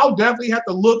clear. I'll definitely have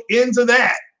to look into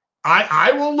that.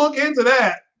 I will look into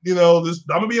that. You know,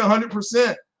 I'm gonna be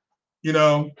 100%. You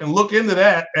know, and look into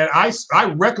that. And I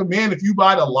recommend if you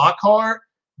buy the Lockhart,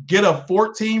 get a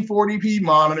 1440p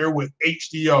monitor with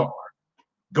HDR.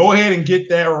 Go ahead and get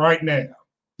that right now.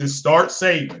 Just start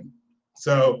saving.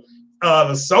 So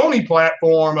the Sony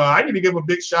platform, I need to give a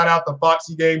big shout out to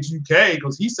Foxy Games UK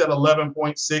because he said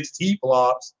 11.6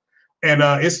 T-flops, and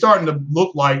it's starting to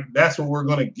look like that's what we're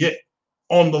going to get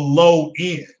on the low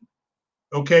end.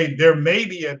 Okay,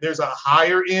 there's a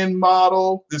higher end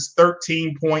model, this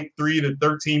 13.3 to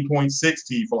 13.6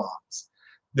 T-flops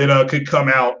that could come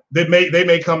out. They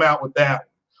may come out with that.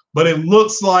 But it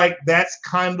looks like that's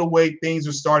kind of the way things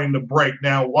are starting to break.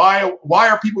 Now, why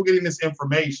are people getting this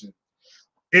information?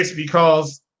 It's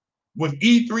because with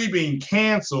E3 being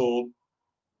canceled,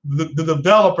 the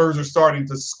developers are starting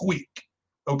to squeak.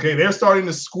 Okay, they're starting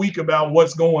to squeak about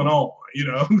what's going on, you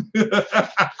know.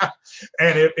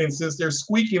 and since they're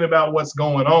squeaking about what's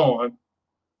going on,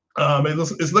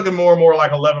 it's looking more and more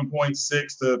like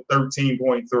 11.6 to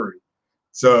 13.3.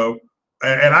 So,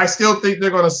 and I still think they're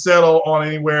going to settle on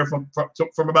anywhere from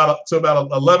about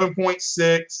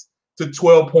 11.6 to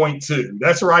 12.2.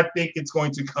 That's where I think it's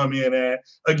going to come in at.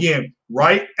 Again,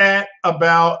 right at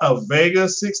about a Vega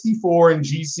 64 in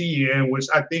GCN, which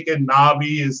I think in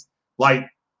Navi is like,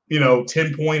 you know,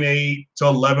 10.8 to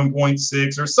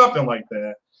 11.6 or something like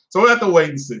that. So we'll have to wait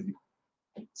and see.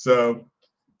 So,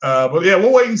 but yeah,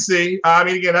 we'll wait and see. I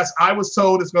mean, again, I was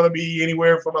told it's going to be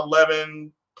anywhere from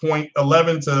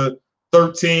 11.11 to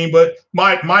 13. But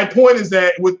my point is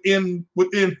that within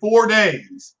 4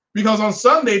 days, because on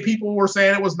Sunday people were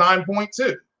saying it was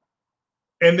 9.2.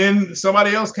 And then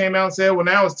somebody else came out and said, well,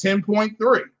 now it's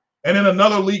 10.3. And then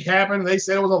another leak happened and they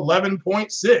said it was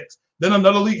 11.6. Then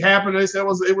another leak happened and they said it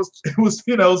was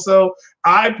you know. So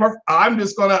I'm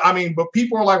just gonna, I mean, but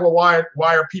people are like, well, why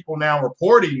are people now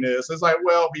reporting this? It's like,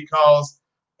 well, because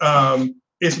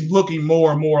it's looking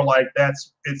more and more like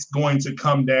it's going to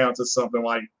come down to something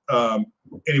like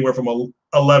anywhere from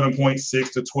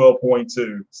 11.6 to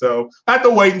 12.2. So I have to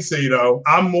wait and see, though.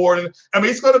 I mean,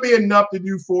 it's going to be enough to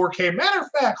do 4K. Matter of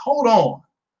fact, hold on.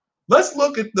 Let's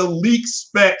look at the leak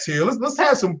specs here. Let's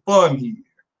have some fun here.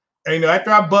 And, you know, after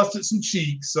I busted some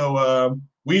cheeks, so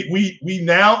we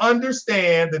now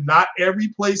understand that not every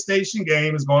PlayStation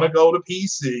game is going to go to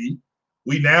PC.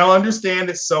 We now understand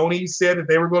that Sony said that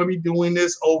they were going to be doing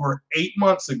this over 8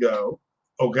 months ago.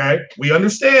 Okay, we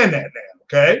understand that now.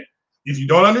 Okay, if you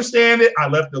don't understand it, I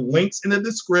left the links in the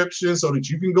description so that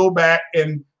you can go back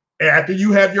and after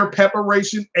you have your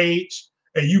preparation H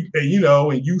and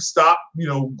you stop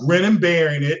grin and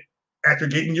bearing it after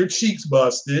getting your cheeks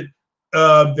busted.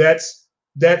 That's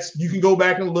you can go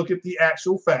back and look at the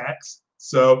actual facts.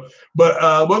 So,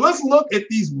 but let's look at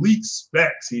these leaked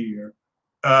specs here.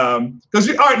 Because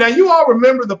all right, now you all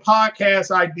remember the podcast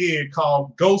I did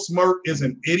called Ghost Merc is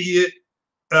an Idiot.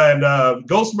 And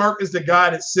Ghost Merc is the guy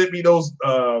that sent me those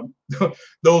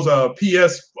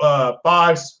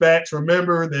PS5 specs.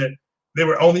 Remember that they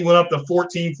were only went up to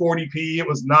 1440p. It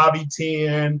was Navi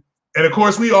 10. And of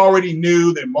course, we already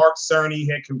knew that Mark Cerny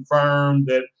had confirmed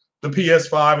that the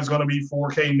PS5 is going to be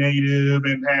 4K native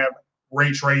and have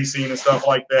ray tracing and stuff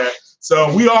like that.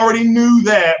 So we already knew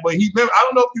that. But I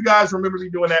don't know if you guys remember me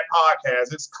doing that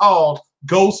podcast. It's called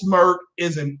Ghost Merc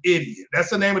is an Idiot. That's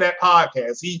the name of that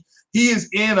podcast. He is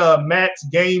in Matt's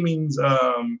Gaming's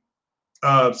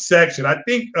section. I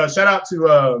think shout out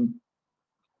to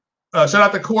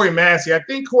Corey Massey. I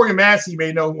think Corey Massey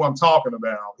may know who I'm talking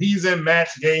about. He's in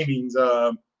Matt's Gaming's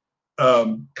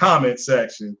comment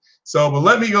section. So, but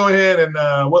let me go ahead and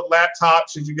what laptop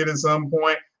should you get at some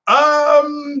point?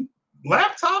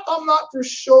 Laptop, I'm not for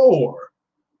sure.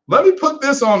 Let me put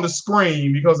this on the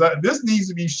screen because this needs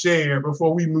to be shared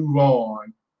before we move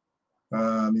on.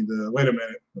 Wait a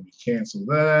minute. Let me cancel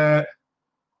that.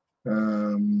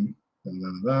 Let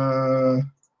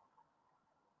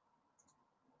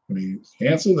me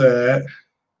cancel that.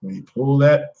 Let me pull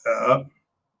that up.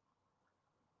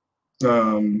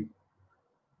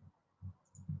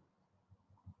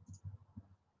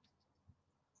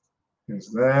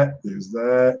 There's that. There's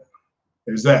that.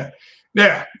 There's that.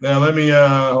 Yeah. Now let me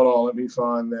hold on. Let me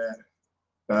find that.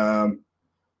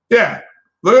 Yeah.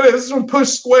 Look at this. This is from Push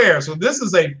Square. So this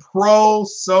is a pro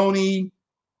Sony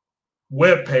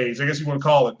webpage. I guess you want to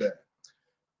call it that.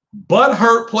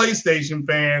 Butthurt PlayStation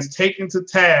fans taken to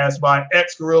task by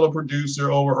ex-Guerrilla producer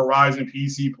over Horizon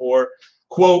PC port.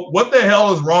 Quote, what the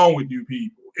hell is wrong with you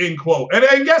people? End quote.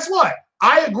 And guess what?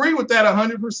 I agree with that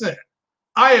 100%.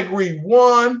 I agree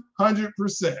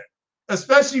 100%.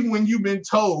 Especially when you've been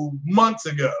told months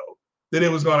ago that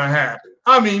it was going to happen.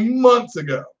 I mean, months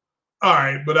ago. All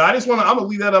right, but I'm going to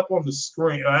leave that up on the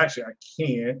screen. Actually, I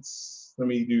can't. Let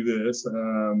me do this.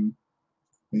 Let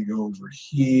me go over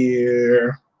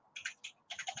here.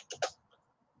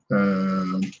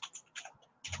 Let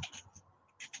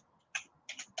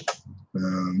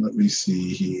me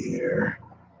see here.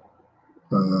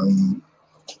 Let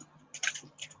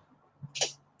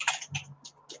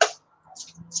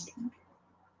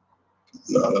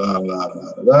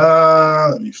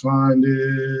me find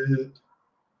it.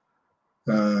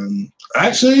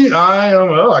 Actually,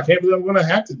 I can't believe I'm going to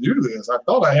have to do this. I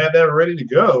thought I had that ready to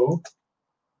go.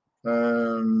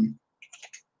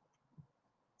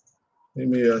 Give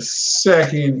me a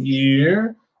second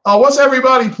here. Oh, what's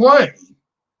everybody playing?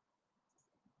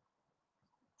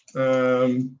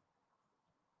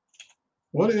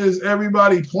 What is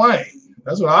everybody playing?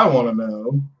 That's what I want to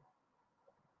know.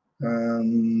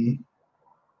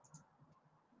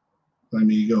 Let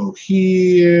me go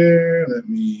here. Let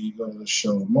me go to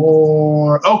show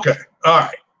more. Okay. All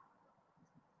right.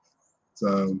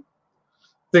 So I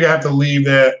think I have to leave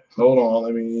that. Hold on.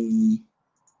 Let me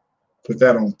put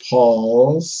that on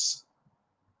pause.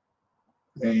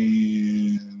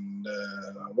 And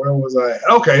where was I?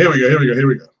 Okay. Here we go. Here we go. Here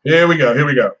we go. Here we go. Here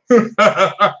we go.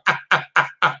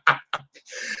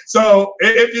 So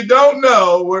if you don't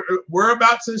know, we're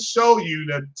about to show you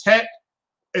the tech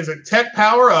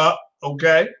power up.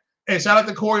 Okay. And shout out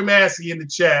to Corey Massey in the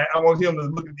chat. I want him to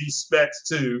look at these specs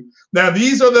too. Now,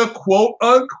 these are the quote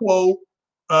unquote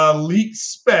leaked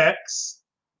specs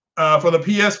for the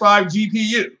PS5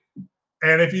 GPU.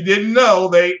 And if you didn't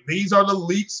know, these are the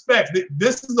leaked specs.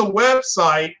 This is the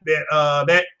website that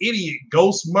that idiot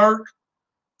Ghost Merc.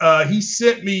 He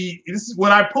sent me. This is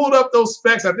when I pulled up those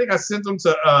specs. I think I sent them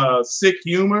to Sick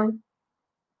Humor.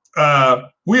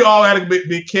 We all had a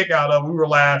big kick out of it. We were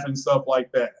laughing and stuff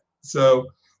like that. So,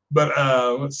 but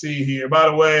let's see here. By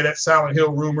the way, that Silent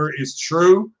Hill rumor is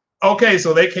true. Okay,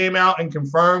 so they came out and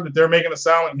confirmed that they're making a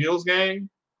Silent Hills game.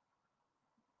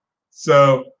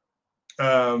 So,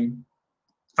 I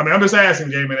mean, I'm just asking,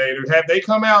 Gaminator, have they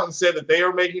come out and said that they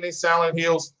are making a Silent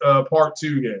Hills Part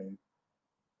 2 game?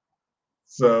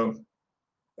 So,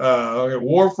 okay,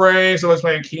 Warframe. So let's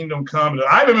play Kingdom Come.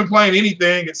 I haven't been playing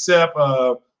anything except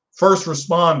first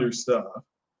responder stuff.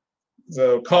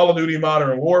 So Call of Duty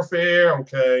Modern Warfare.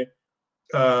 Okay.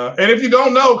 And if you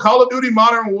don't know, Call of Duty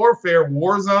Modern Warfare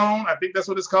Warzone, I think that's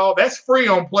what it's called. That's free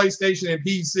on PlayStation and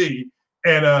PC.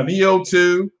 And Neo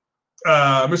 2.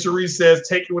 Mr. Reese says,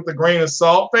 take it with a grain of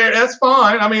salt. Fair, that's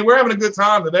fine. I mean, we're having a good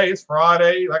time today. It's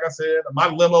Friday. Like I said, my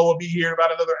limo will be here in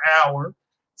about another hour.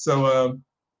 So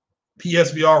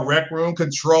PSVR Rec Room,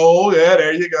 Control. Yeah,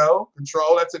 there you go.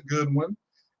 Control, that's a good one.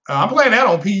 I'm playing that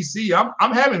on PC.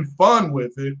 I'm having fun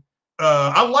with it.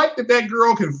 I like that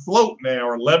girl can float now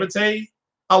or levitate.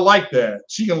 I like that.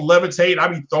 She can levitate. I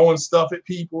be throwing stuff at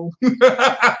people.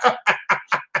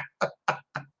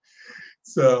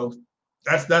 So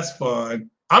that's fun.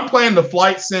 I'm playing the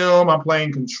flight sim. I'm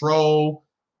playing Control.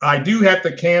 I do have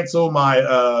to cancel my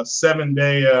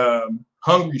 7-day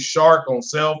Hungry Shark on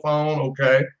cell phone.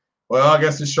 Okay. Well, I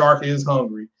guess the shark is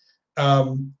hungry.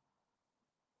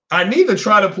 I need to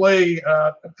try to play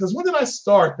because when did I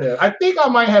start that? I think I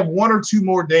might have 1 or 2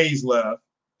 more days left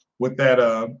with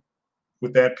that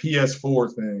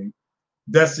PS4 thing.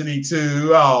 Destiny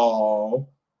 2. Oh,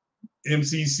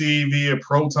 MCC via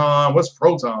Proton. What's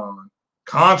Proton?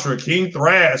 Contra, King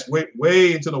Thrash,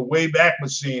 way into the Wayback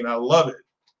Machine. I love it.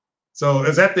 So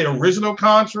is that the original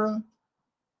Contra?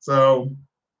 So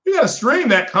you got to stream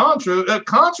that Contra.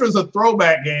 Contra is a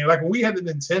throwback game. Like when we had the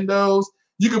Nintendos,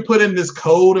 you could put in this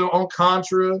code on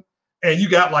Contra, and you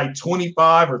got like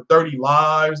 25 or 30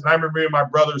 lives. And I remember my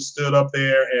brother stood up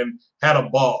there and had a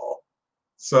ball.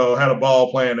 So had a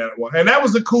ball playing that one. And that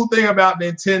was the cool thing about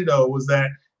Nintendo was that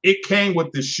it came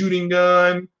with the shooting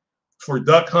gun for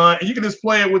Duck Hunt, and you can just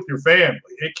play it with your family.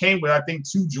 It came with, I think,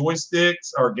 2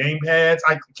 joysticks or game pads.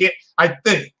 I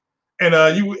think, and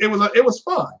it was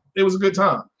fun. It was a good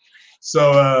time.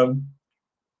 So,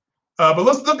 but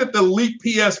let's look at the leaked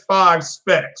PS5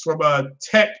 specs from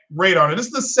Tech Radar. And this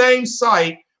is the same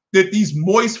site that these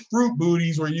moist fruit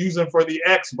booties were using for the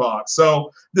Xbox. So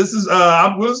this is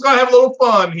we're just gonna have a little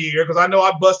fun here because I know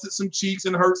I busted some cheeks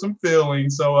and hurt some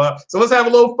feelings. So so let's have a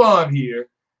little fun here.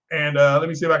 And let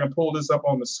me see if I can pull this up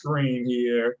on the screen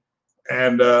here.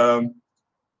 And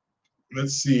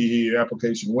let's see here,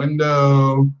 application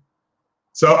window.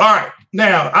 So, all right.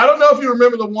 Now, I don't know if you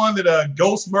remember the one that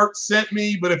Ghost Merc sent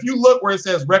me, but if you look where it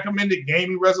says recommended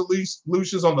gaming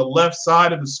resolutions on the left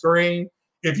side of the screen,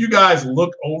 if you guys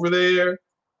look over there,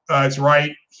 it's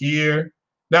right here.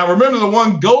 Now, remember the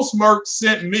one Ghost Merc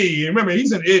sent me. Remember,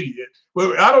 he's an idiot.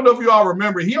 But I don't know if you all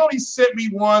remember, he only sent me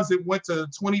ones that went to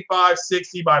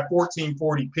 2560 by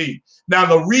 1440p. Now,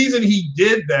 the reason he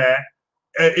did that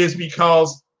is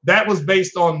because that was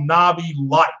based on Navi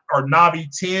Lite or Navi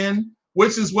 10,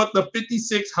 which is what the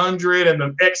 5600 and the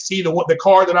XT, the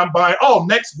car that I'm buying. Oh,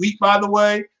 next week, by the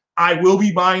way, I will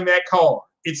be buying that car.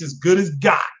 It's as good as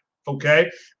got, okay?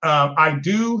 I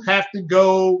do have to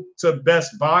go to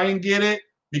Best Buy and get it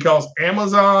because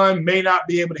Amazon may not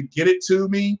be able to get it to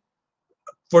me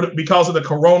because of the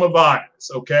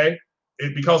coronavirus, okay?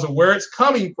 Because of where it's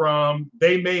coming from,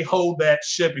 they may hold that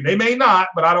shipping. They may not,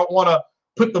 but I don't want to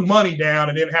put the money down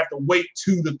and then have to wait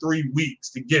 2 to 3 weeks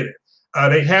to get it.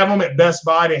 They have them at Best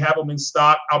Buy. They have them in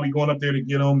stock. I'll be going up there to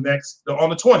get them on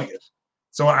the 20th.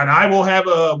 So, and I will have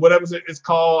whatever it's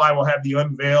called. I will have the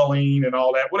unveiling and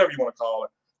all that, whatever you want to call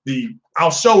it.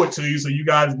 I'll show it to you so you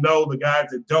guys know the guys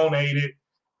that donated.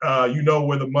 You know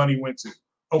where the money went to.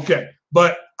 Okay,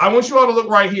 but I want you all to look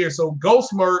right here. So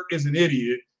Ghost Merc is an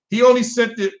idiot. He only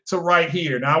sent it to right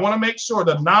here. Now I want to make sure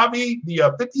the Navi,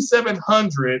 the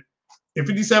 5700 and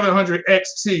 5700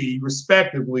 XT,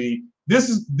 respectively. This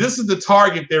is the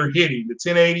target they're hitting, the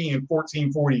 1080 and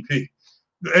 1440p.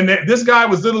 And this guy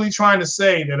was literally trying to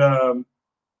say that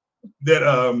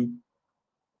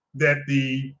that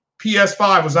the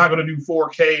PS5 was not going to do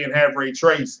 4K and have ray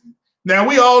tracing. Now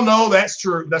we all know that's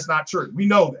true. That's not true. We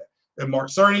know that. And Mark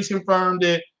Cerny's confirmed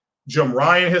it. Jim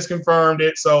Ryan has confirmed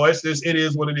it. So it's just, it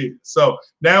is what it is. So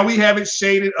now we have it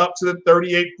shaded up to the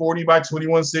 3840 by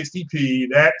 2160p.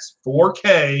 That's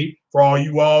 4K for all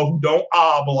you all who don't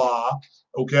blah.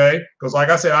 Okay. Because like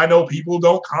I said, I know people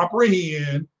don't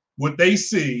comprehend what they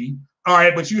see. All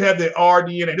right. But you have the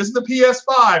RDNA. This is the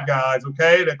PS5, guys.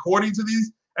 Okay. And according to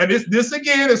these, and this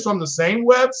again is from the same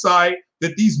website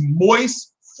that these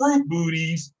moist fruit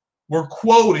booties were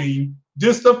quoting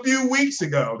just a few weeks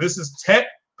ago. This is Tech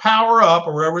Power Up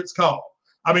or whatever it's called.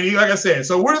 I mean, like I said,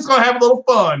 so we're just going to have a little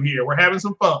fun here. We're having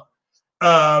some fun.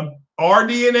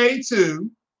 RDNA 2,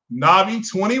 Navi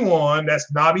 21,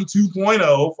 that's Navi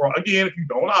 2.0 for, again, if you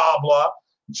don't blah,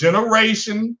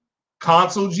 generation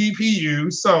console GPU,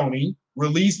 Sony,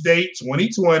 release date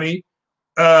 2020.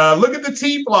 Look at the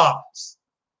T-flops,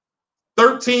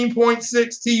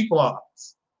 13.6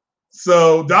 T-flops.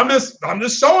 So I'm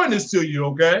just showing this to you,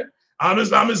 okay? I'm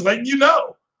just letting you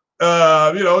know.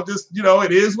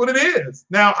 It is what it is.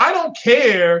 Now, I don't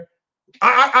care.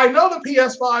 I know the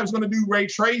PS5 is going to do ray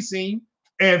tracing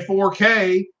and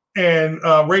 4K and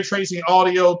ray tracing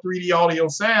audio, 3D audio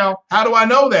sound. How do I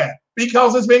know that?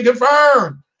 Because it's been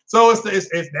confirmed. So that's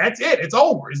it. It's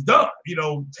over. It's done.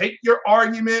 Take your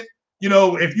argument.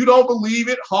 If you don't believe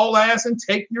it, haul ass and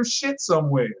take your shit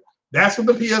somewhere. That's what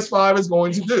the PS5 is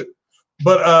going to do.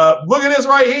 But look at this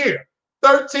right here.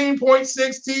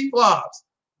 13.6 T-flops.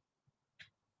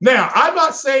 Now, I'm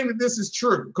not saying that this is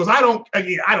true because I don't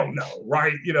know,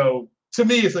 right? To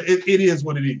me, it is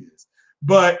what it is.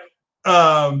 But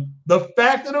the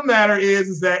fact of the matter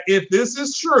is that if this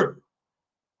is true,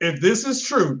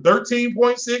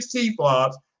 13.6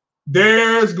 T-flops,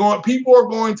 people are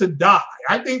going to die.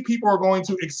 I think people are going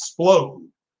to explode.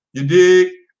 You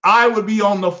dig? I would be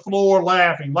on the floor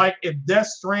laughing. Like if Death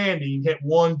Stranding had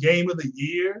won Game of the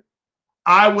Year,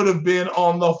 I would have been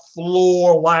on the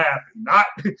floor laughing. I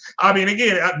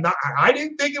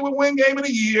didn't think it would win Game of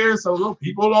the Year, so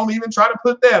people don't even try to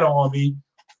put that on me.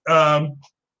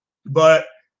 But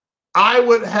I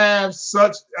would have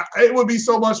it would be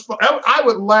so much fun. I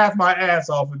would laugh my ass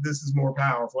off if this is more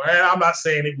powerful. And I'm not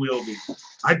saying it will be.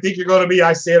 I think you're going to be,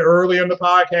 I said earlier in the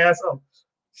podcast,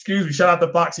 excuse me, shout out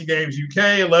to Foxy Games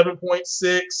UK,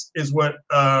 11.6 is what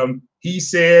he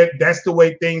said. That's the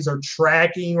way things are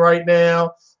tracking right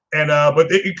now. And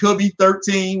but it could be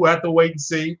 13. We'll have to wait and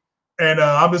see. And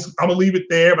I'm gonna leave it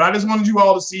there. But I just wanted you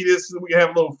all to see this so we can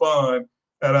have a little fun.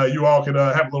 And you all can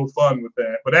have a little fun with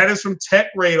that. But that is from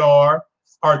Tech Radar,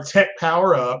 our Tech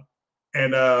Power Up.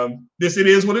 And it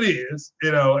is what it is,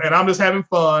 and I'm just having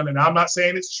fun, and I'm not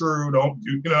saying it's true.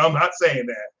 I'm not saying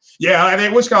that. Yeah, I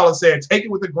think Wishcaller said, take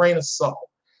it with a grain of salt.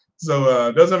 So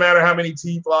it doesn't matter how many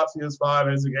T-flops PS5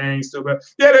 has a game still. But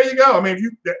yeah, there you go. I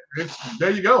mean,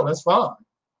 there you go. That's fine.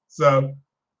 So,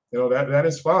 that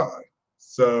is fine.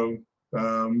 So,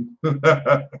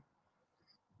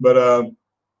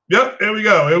 yep, here we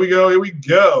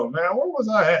go. Now, where was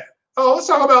I at? Oh, let's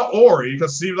talk about Ori,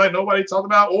 because it seems like nobody talked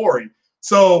about Ori.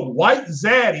 So White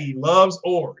Zaddy loves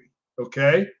Ori,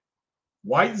 okay?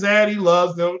 White Zaddy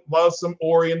loves some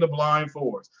Ori and the Blind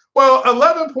Forest. Well,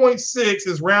 11.6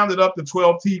 is rounded up to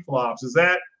 12 T-flops. Is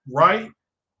that right?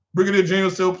 Brigadier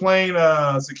General still playing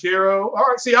Sekiro? All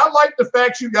right, see, I like the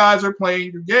fact you guys are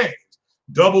playing your games.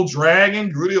 Double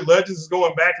Dragon, Gritty Legends is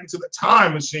going back into the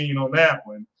time machine on that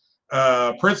one.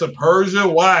 Prince of Persia,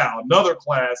 wow, another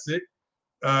classic.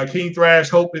 King Thrash,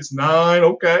 hope it's 9.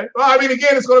 Okay. Well, I mean,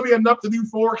 again, it's going to be enough to do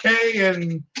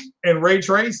 4K and ray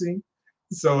tracing.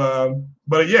 So,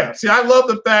 but yeah, see, I love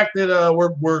the fact that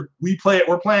we're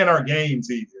playing our games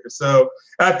here. So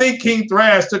I think King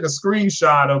Thrash took a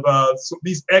screenshot of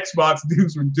these Xbox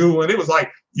dudes were doing. It was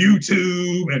like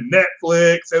YouTube and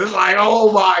Netflix, and it's like,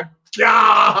 oh my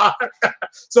god.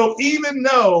 So even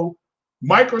though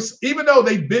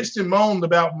they bitched and moaned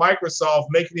about Microsoft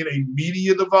making it a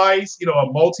media device, a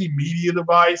multimedia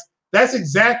device, that's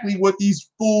exactly what these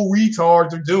fool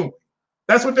retards are doing.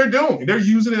 That's what they're doing. They're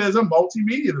using it as a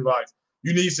multimedia device.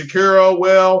 You need Sekiro.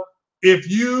 Well, if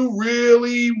you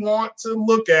really want to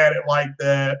look at it like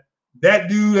that, that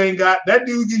dude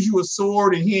gives you a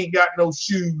sword and he ain't got no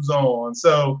shoes on.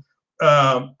 So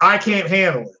I can't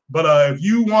handle it. But if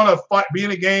you want to be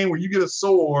in a game where you get a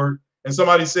sword and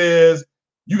somebody says,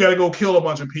 you got to go kill a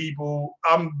bunch of people,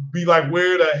 I'm be like,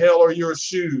 where the hell are your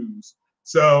shoes?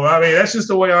 So, I mean, that's just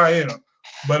the way I am.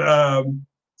 But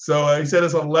so he said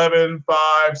it's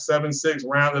 11.576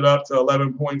 rounded up to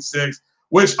 11.6,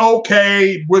 which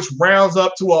rounds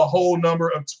up to a whole number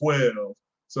of 12.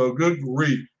 So good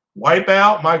grief.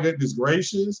 Wipeout, my goodness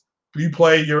gracious. You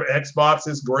play your Xbox,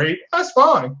 it's great. That's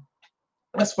fine.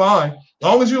 That's fine.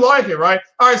 long as you like it, right?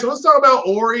 All right, so let's talk about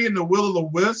Ori and the Will of the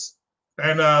Wisp.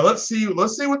 And let's see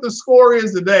what the score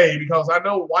is today, because I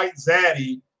know White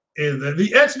Zaddy is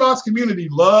the Xbox community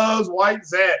loves White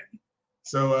Zaddy.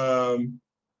 So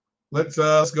let's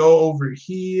go over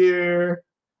here.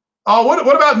 Oh,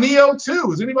 what about Neo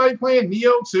 2? Is anybody playing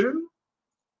Neo 2?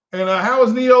 And how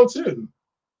is Neo 2?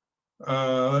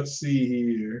 Let's see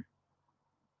here.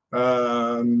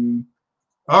 All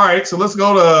right, so let's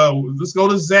go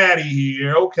to Zaddy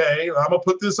here. Okay, I'm gonna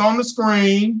put this on the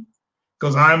screen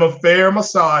because I'm a fair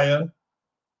messiah.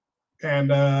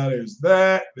 And there's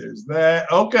that.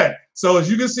 Okay, so as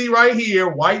you can see right here,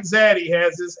 White Zaddy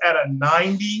has this at a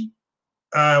 90,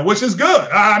 which is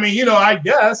good. I mean, you know, I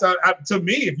guess to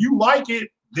me, if you like it,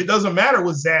 it doesn't matter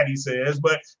what Zaddy says.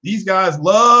 But these guys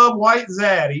love White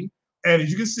Zaddy, and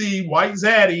as you can see, White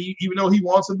Zaddy, even though he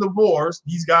wants a divorce,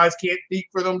 these guys can't speak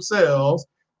for themselves.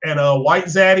 And White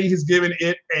Zaddy has given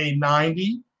it a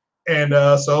 90, and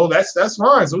so that's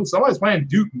fine. So if somebody's playing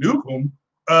Duke Nukem,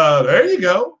 there you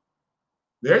go.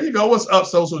 There you go. What's up,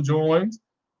 Social Joins?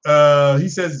 He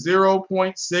says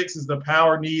 0.6 is the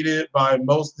power needed by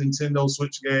most Nintendo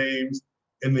Switch games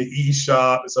in the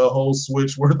eShop. It's a whole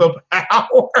Switch worth of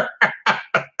power.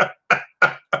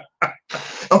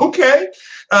 Okay,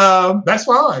 that's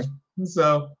fine.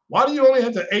 So why do you only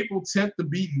have to April 10th to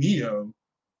beat Neo?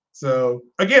 So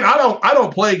again, I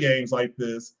don't play games like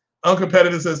this.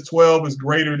 Uncompetitive says 12 is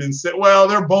greater than 6. Well,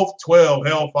 they're both 12.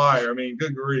 Hellfire. I mean,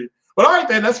 good grief. But all right,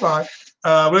 then that's fine.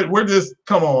 We're just,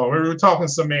 come on, we're talking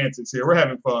semantics here. We're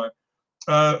having fun.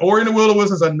 Ori and the Will of the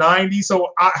Wisps is a 90. So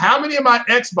how many of my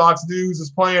Xbox dudes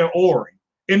is playing Ori?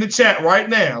 In the chat right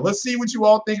now. Let's see what you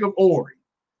all think of Ori.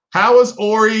 How is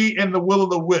Ori and the Will of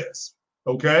the Wisp?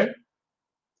 Okay.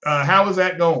 How is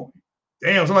that going?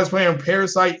 Damn, somebody's playing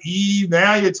Parasite Eve.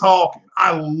 Now you're talking.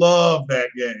 I love that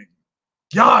game.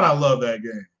 God, I love that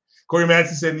game. Corey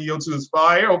Madsen said Neo 2 is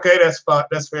fire. Okay,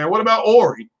 that's fair. What about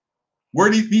Ori? Where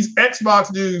these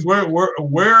Xbox dudes, where,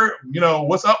 you know,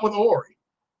 what's up with Ori?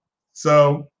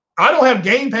 So I don't have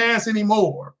Game Pass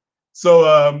anymore. So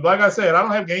like I said, I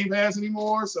don't have Game Pass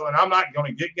anymore. So, and I'm not going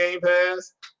to get Game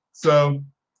Pass. So,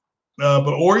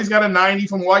 but Ori's got a 90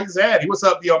 from White Zaddy. What's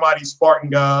up, the Almighty Spartan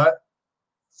God?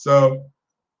 So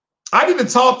I didn't even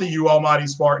talk to you, Almighty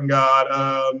Spartan God,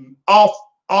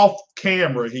 off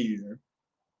camera here.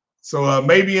 So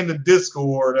maybe in the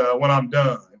Discord when I'm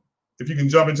done. If you can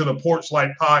jump into the Porch Light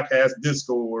Podcast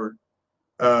Discord.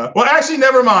 Well, actually,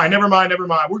 never mind.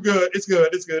 We're good. It's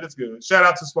good. Shout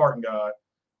out to Spartan God.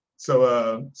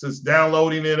 So since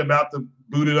downloading it, about to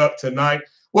boot it up tonight.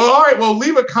 Well, all right. Well,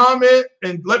 leave a comment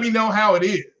and let me know how it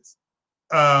is.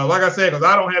 Like I said, because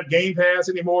I don't have Game Pass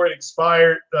anymore. It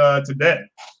expired today.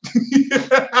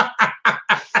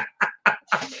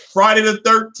 Friday the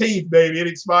 13th, baby. It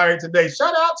expired today.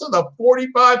 Shout out to the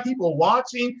 45 people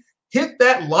watching. Hit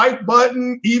that like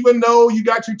button, even though you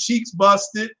got your cheeks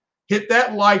busted. Hit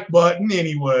that like button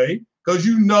anyway, because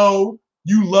you know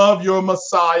you love your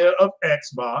Messiah of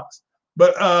Xbox.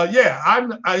 But yeah,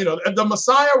 you know, the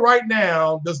Messiah right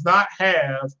now does not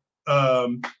have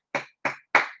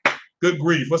good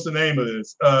grief. What's the name of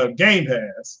this? Game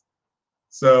Pass.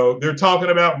 So they're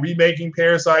talking about remaking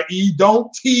Parasite Eve. Don't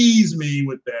tease me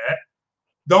with that.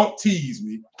 Don't tease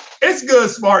me. It's good,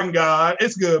 Spartan God.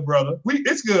 It's good, brother.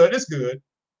 It's good.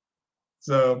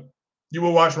 So you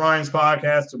will watch Ryan's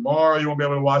podcast tomorrow. You won't be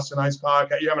able to watch tonight's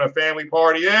podcast. You're having a family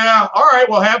party. Yeah. All right.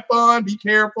 Well, have fun. Be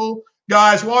careful.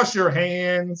 Guys, wash your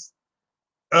hands.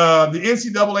 The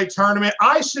NCAA tournament.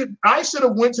 I should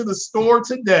have went to the store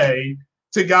today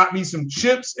to got me some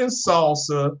chips and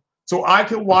salsa so I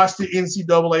could watch the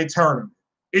NCAA tournament.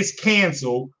 It's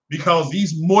canceled because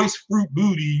these moist fruit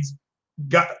booties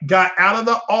got out of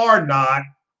the R knot,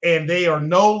 and they are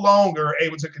no longer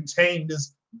able to contain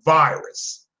this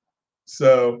virus.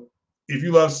 So if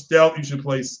you love stealth, you should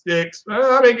play sticks.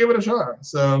 I may give it a try.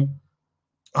 So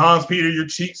Hans Peter, your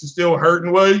cheeks are still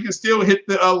hurting. Well, you can still hit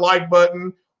the like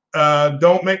button.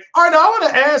 Don't make. All right, now I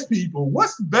want to ask people,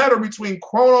 what's better between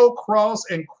Chrono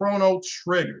Cross and Chrono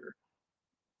Trigger?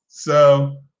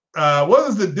 So what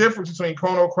is the difference between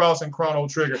Chrono Cross and Chrono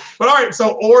Trigger? But all right,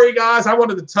 so Ori, guys, I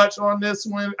wanted to touch on this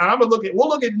one. And we'll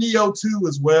look at Neo 2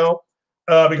 as well.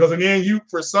 Because again,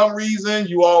 for some reason,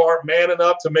 you all aren't man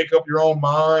enough to make up your own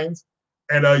minds.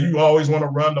 And you always want to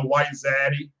run the White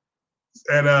Zaddy.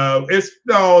 And it's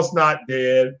not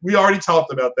dead. We already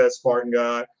talked about that, Spartan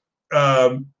God.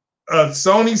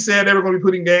 Sony said they were going to be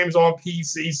putting games on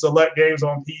PC, select games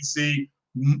on PC,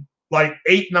 like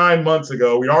 8-9 months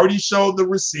ago. We already showed the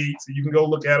receipts, so you can go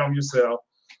look at them yourself.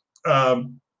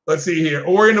 Let's see here.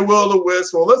 Ori and the Will of the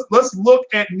Wisp. Well, let's look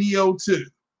at Neo 2.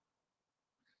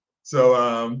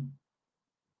 So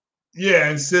yeah,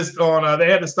 insist on they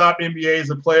had to stop NBA's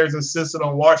and players insisted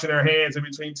on washing their hands in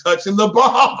between touching the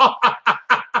ball.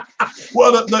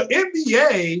 Well, the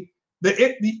NBA,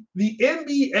 the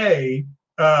NBA,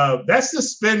 that's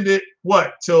suspended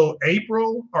what till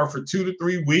April or for 2 to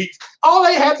 3 weeks. All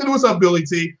they have to do is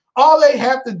ability. All they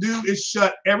have to do is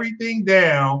shut everything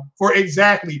down for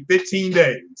exactly 15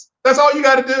 days. That's all you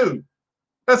got to do.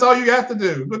 That's all you have to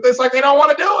do. But it's like they don't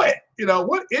want to do it. You know,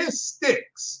 what is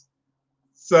sticks?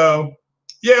 So,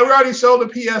 yeah, we already showed the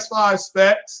PS5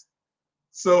 specs.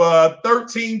 So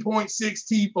 13.6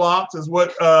 T-flops is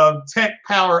what Tech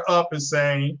Power Up is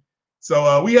saying.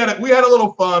 So we had a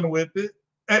little fun with it.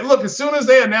 And look, as soon as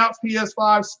they announce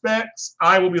PS5 specs,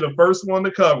 I will be the first one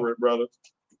to cover it, brother.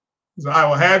 So I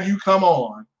will have you come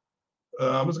on.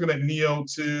 I'm just going to Neo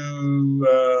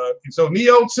 2. So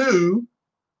Neo 2,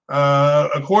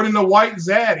 according to White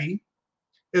Zaddy,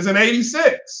 is an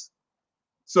 86.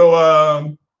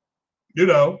 So, you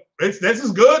know, this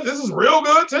is good. This is real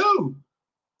good, too.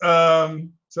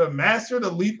 To master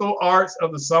the lethal arts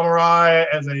of the samurai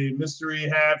as a mystery,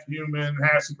 half human,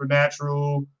 half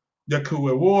supernatural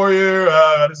Yakuza warrior.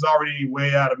 This is already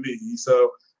way out of me.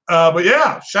 So, but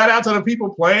yeah, shout out to the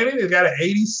people playing it. It got an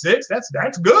 86.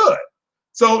 That's good.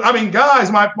 So, I mean, guys,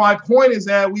 my point is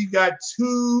that we've got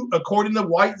two, according to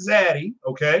White Zaddy,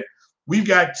 okay, we've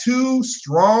got two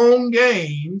strong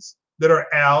games that are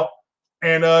out,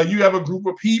 and you have a group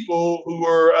of people who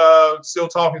are still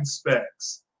talking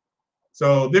specs.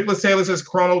 So Nicholas Taylor says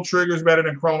Chrono Trigger is better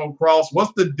than Chrono Cross.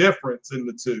 What's the difference in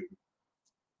the two?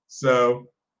 So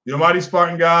the Almighty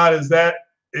Spartan God is that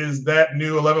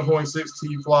new 11.6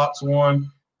 T flops one.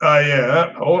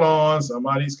 Yeah, hold on.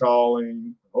 Somebody's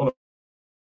calling. Hold on.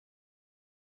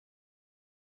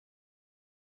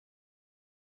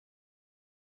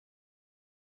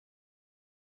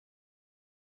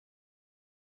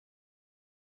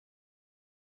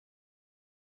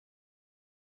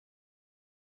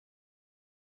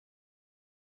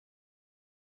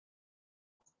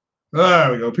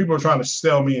 There we go. People are trying to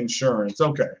sell me insurance.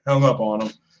 Okay, hung up on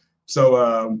them.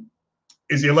 So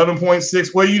is the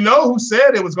 11.6? Well, you know who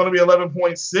said it was going to be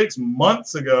 11.6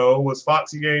 months ago was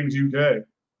Foxy Games UK.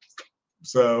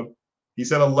 So he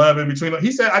said 11 between.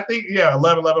 He said I think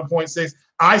 11, 11.6.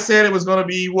 I said it was going to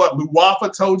be what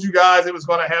Luwafa told you guys it was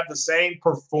going to have the same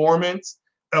performance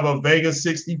of a Vega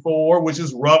 64, which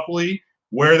is roughly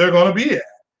where they're going to be at.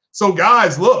 So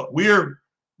guys, look,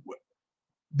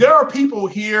 there are people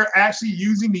here actually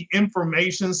using the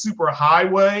information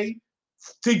superhighway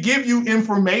to give you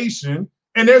information,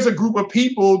 and there's a group of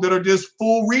people that are just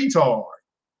full retard.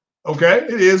 Okay,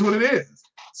 it is what it is.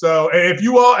 So, and if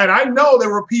you all, and I know there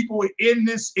were people in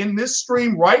this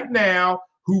stream right now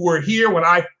who were here when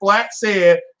I flat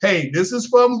said, "Hey, this is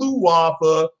from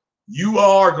Luwafa. You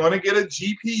are going to get a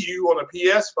GPU on a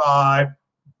PS5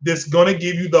 that's going to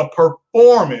give you the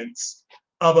performance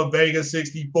of a Vega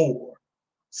 64."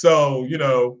 So, you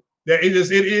know, that it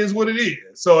is what it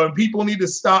is. So, and people need to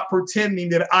stop pretending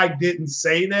that I didn't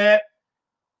say that.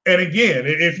 And again,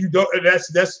 if you don't,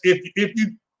 if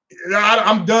you,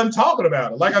 I'm done talking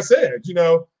about it. Like I said, you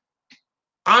know,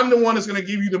 I'm the one that's going to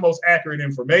give you the most accurate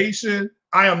information.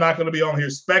 I am not going to be on here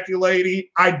speculating.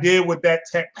 I did with that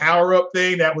Tech Power Up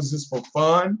thing. That was just for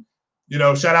fun. You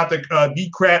know, shout out to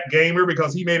D-Crap Gamer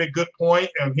because he made a good point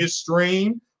on his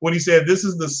stream when he said this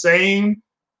is the same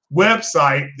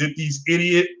website that these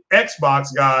idiot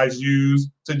Xbox guys use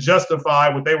to justify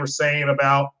what they were saying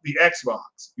about the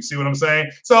Xbox. You see what I'm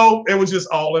saying? So it was just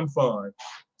all in fun.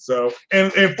 So,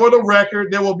 and for the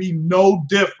record, there will be no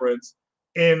difference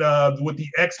in what the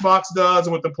Xbox does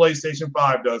and what the PlayStation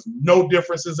 5 does. No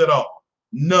differences at all.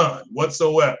 None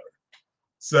whatsoever.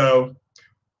 So,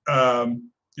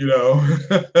 you know,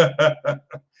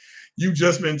 you've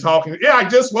just been talking. Yeah, I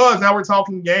just was. Now we're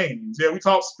talking games. Yeah, we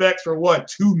talked specs for what,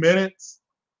 2 minutes?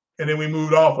 And then we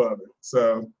moved off of it.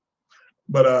 So,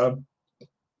 but,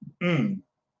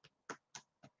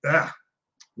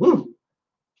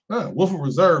 Wolf of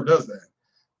Reserve does that.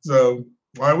 So,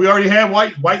 all right, we already have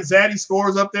White Zaddy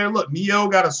scores up there. Look, Neo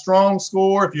got a strong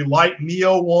score. If you like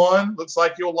Neo 1, looks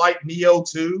like you'll like Neo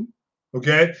 2.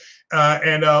 Okay.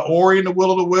 And Ori and the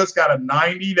Will of the Wisp got a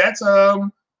 90. That's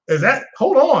is that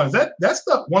hold on, that's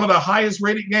the one of the highest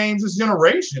rated games this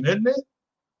generation, isn't it?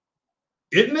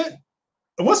 Isn't it?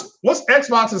 What's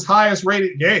Xbox's highest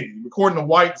rated game, according to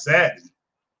White Zaddy?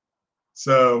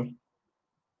 So,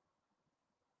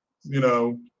 you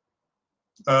know,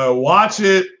 watch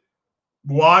it,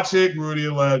 Rudy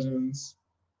of Legends.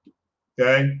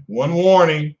 Okay, one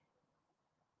warning.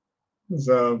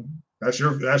 So that's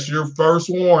your first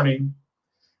warning.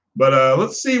 But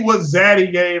let's see what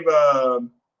Zaddy gave.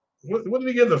 What did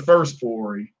he give the first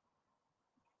Ori?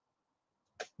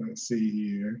 Let's see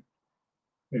here.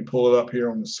 Let me pull it up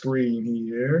here on the screen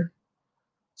here.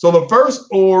 So the first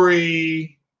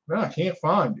Ori, I can't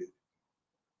find it.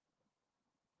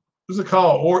 What's it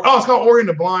called? Oh, it's called Ori and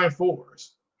the Blind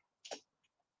Forest.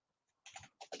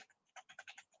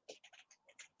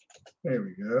 There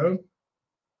we go.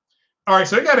 All right,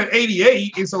 so it got an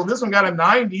 88, and so this one got a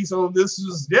 90. So this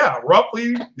is, yeah,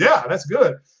 roughly, yeah, that's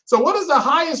good. So what is the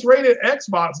highest rated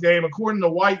Xbox game according to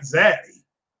White Zaddy?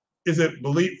 Is it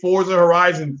Forza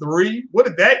Horizon 3? What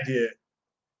did that get?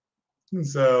 And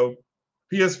so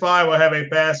PS5 will have a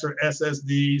faster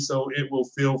SSD, so it will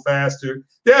feel faster.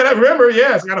 Yeah, remember,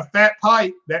 yeah, it's got a fat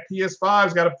pipe. That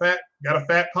PS5's got a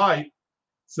fat pipe.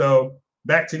 So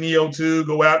back to Neo 2,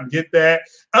 go out and get that.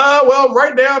 Well,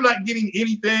 right now I'm not getting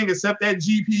anything except that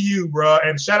GPU, bro.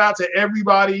 And shout out to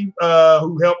everybody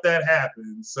who helped that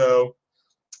happen. So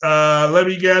let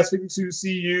me guess, 52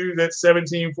 CU, that's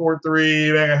 1743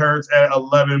 megahertz at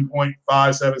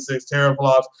 11.576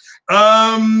 teraflops.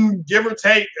 Give or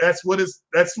take, that's what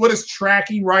it's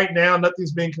tracking right now.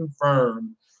 Nothing's been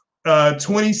confirmed.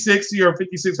 2060 or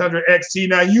 5600 XT.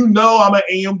 Now, you know I'm an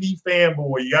AMD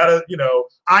fanboy. You gotta,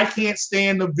 I can't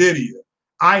stand NVIDIA.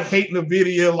 I hate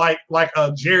NVIDIA like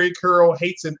a Jerry Curl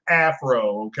hates an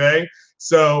afro, okay?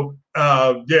 So,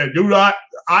 yeah, do not,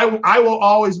 I will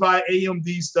always buy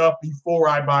AMD stuff before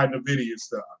I buy NVIDIA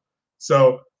stuff.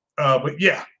 So, but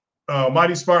yeah,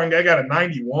 Mighty Spartan, I got a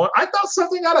 91. I thought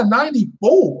something got a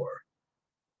 94.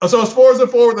 So it's Forza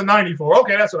 4 with a 94.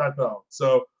 Okay, that's what I thought.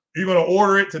 So, you're going to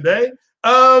order it today?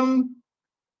 You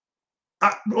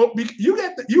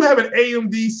have an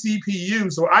AMD CPU,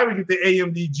 so I would get the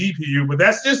AMD GPU, but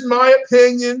that's just my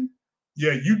opinion.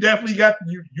 Yeah, you definitely got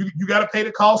you got to pay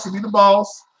the cost to be the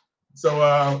boss.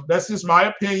 So that's just my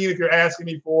opinion. If you're asking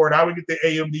me for it, I would get the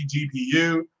AMD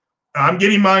GPU. I'm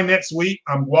getting mine next week.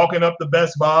 I'm walking up to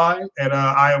Best Buy, and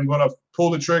I am going to pull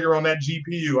the trigger on that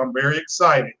GPU. I'm very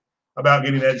excited about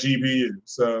getting that GPU.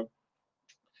 So.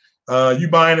 You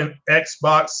buying an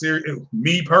Xbox Series?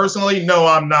 Me personally, no,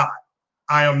 I'm not.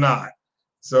 I am not.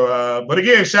 So, but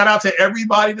again, shout out to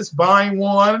everybody that's buying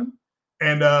one.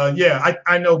 And yeah,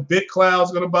 I know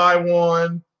BitCloud's going to buy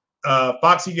one.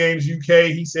 Foxy Games UK,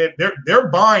 he said they're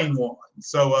buying one.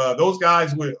 So those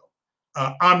guys will.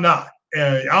 I'm not.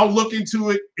 I'll look into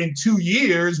it in 2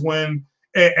 years when.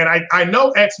 And I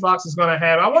know Xbox is going to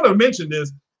have. I want to mention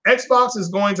this. Xbox is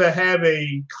going to have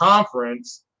a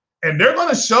conference. And they're going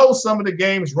to show some of the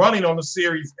games running on the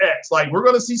Series X. Like, we're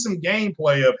going to see some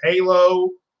gameplay of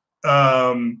Halo. We're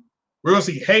going to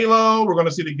see Halo. We're going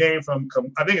to see the game from,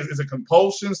 I think it's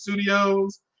Compulsion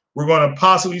Studios. We're going to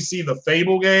possibly see the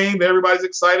Fable game that everybody's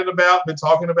excited about, been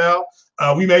talking about.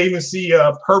 We may even see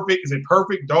Perfect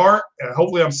Dark?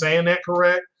 Hopefully I'm saying that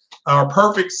correct. Or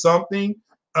Perfect something.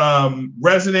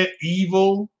 Resident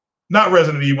Evil. Not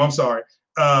Resident Evil, I'm sorry.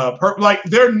 Like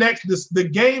the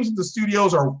games that the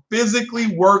studios are physically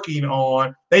working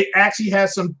on, they actually have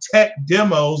some tech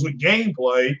demos with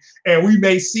gameplay, and we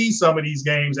may see some of these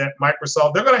games at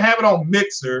Microsoft. They're going to have it on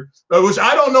Mixer, which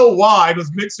I don't know why,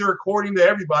 because Mixer, according to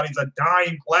everybody, is a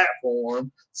dying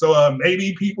platform. So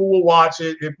maybe people will watch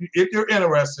it if you're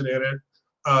interested in it.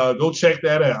 Go check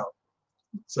that out.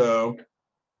 So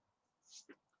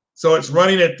it's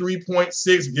running at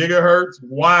 3.6 gigahertz.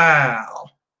 Wow.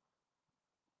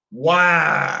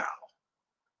 Wow.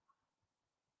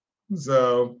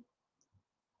 So,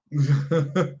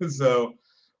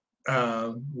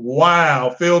 wow.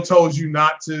 Phil told you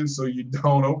not to, so you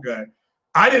don't. Okay.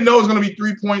 I didn't know it was going to be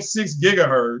 3.6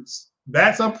 gigahertz.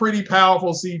 That's a pretty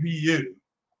powerful CPU.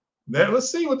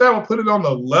 Let's see what that will put it on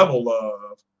the level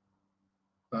of.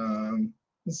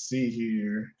 Let's see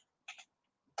here.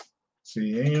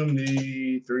 See,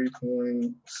 AMD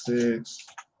 3.6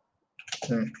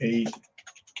 and 8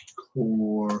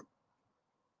 core.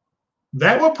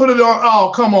 That would put it on.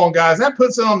 Oh, come on, guys. That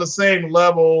puts it on the same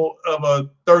level of a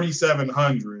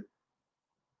 3700.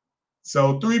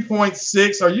 So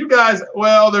 3.6. Are you guys?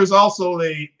 Well, there's also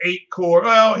the 8 core.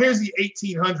 Well, here's the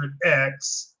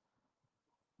 1800X.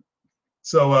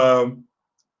 So,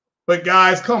 but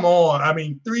guys, come on. I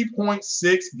mean,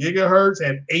 3.6 gigahertz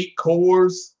and 8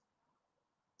 cores.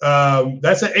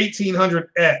 That's an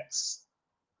 1800X.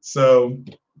 So,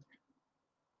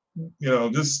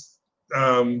 just.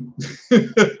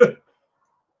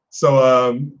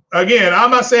 So again,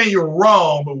 I'm not saying you're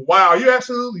wrong, but wow, are you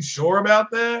absolutely sure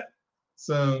about that?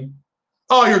 So,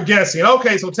 oh, you're guessing.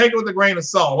 Okay, so take it with a grain of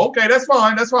salt. Okay, that's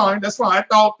fine. That's fine. That's fine. I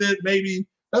thought that maybe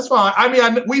that's fine. I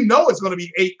mean, we know it's going to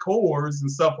be 8 cores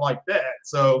and stuff like that.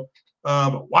 So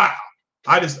Wow.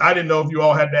 I didn't know if you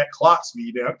all had that clock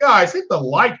speed down. Guys, hit the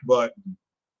like button.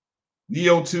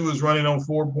 Neo 2 is running on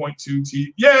 4.2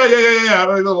 T. Yeah.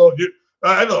 Look,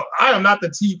 I am not the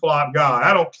T-flop guy.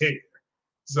 I don't care.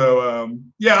 So,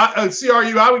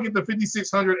 CRU, I would get the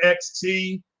 5600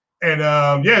 XT.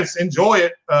 And, yes, enjoy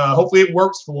it. Hopefully it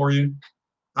works for you.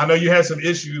 I know you had some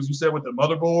issues. You said with the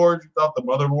motherboard, you thought the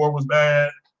motherboard was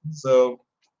bad. So,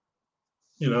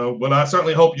 but I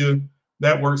certainly hope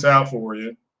that works out for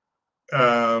you.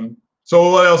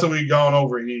 So what else have we gone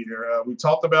over here? We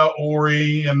talked about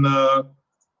Ori and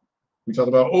we talked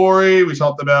about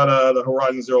the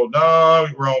Horizon Zero Dawn.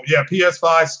 We were on,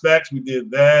 PS5 specs. We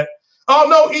did that. Oh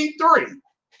no, E3.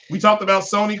 We talked about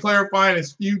Sony clarifying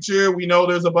its future. We know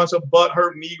there's a bunch of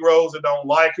butthurt Negroes that don't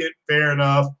like it. Fair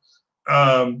enough.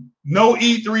 No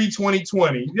E3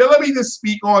 2020. Yeah, let me just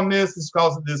speak on this. It's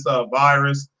because of this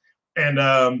virus.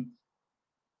 And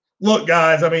look,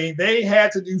 guys, I mean, they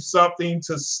had to do something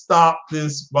to stop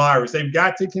this virus. They've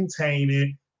got to contain it.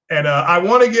 And I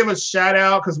want to give a shout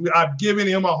out because I've given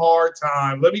him a hard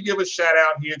time. Let me give a shout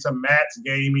out here to Matt's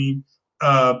Gaming.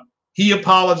 He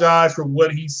apologized for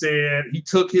what he said. He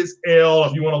took his L,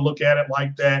 if you want to look at it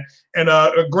like that. And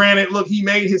granted, look, he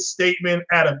made his statement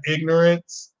out of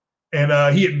ignorance. And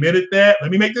he admitted that.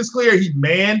 Let me make this clear. He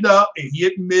manned up and he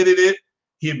admitted it.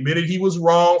 He admitted he was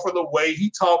wrong for the way he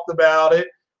talked about it.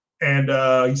 And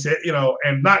he said,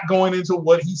 and not going into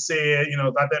what he said,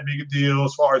 not that big a deal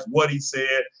as far as what he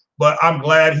said, but I'm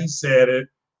glad he said it.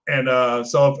 And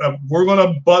so if we're going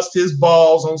to bust his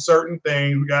balls on certain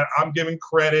things, I'm giving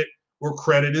credit where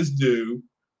credit is due.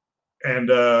 And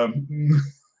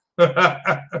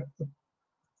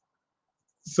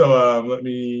so let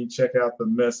me check out the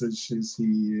messages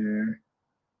here.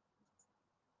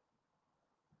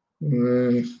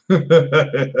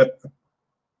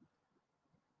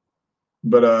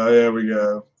 But there we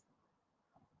go.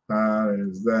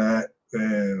 Is that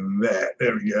and that?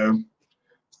 There we go.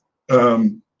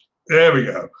 There we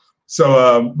go.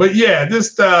 So, but yeah,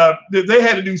 this they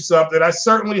had to do something. I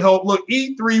certainly hope. Look,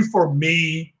 E3 for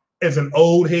me as an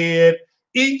old head,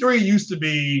 E3 used to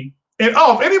be. And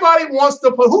if anybody wants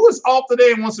to play, who is off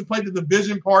today and wants to play the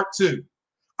Division Part 2?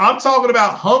 I'm talking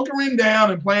about hunkering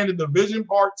down and playing the Division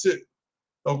Part 2.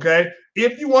 Okay,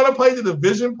 if you want to play the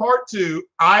Division Part 2,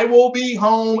 I will be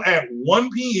home at 1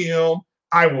 p.m.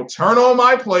 I will turn on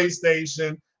my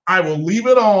PlayStation. I will leave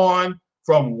it on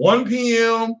from 1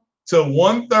 p.m. to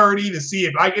 1:30 to see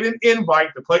if I get an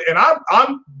invite to play. And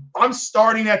I'm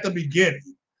starting at the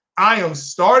beginning. I am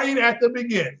starting at the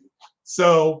beginning.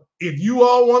 So if you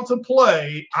all want to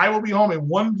play, I will be home at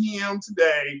 1 p.m.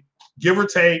 today, give or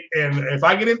take. And if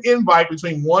I get an invite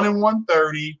between 1 and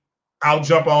 1:30, I'll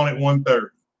jump on at 1:30.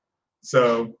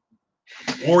 So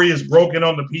Ori is broken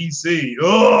on the PC.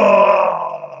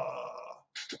 Ugh.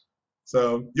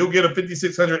 So you'll get a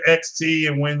 5600 XT,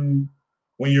 and when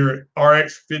your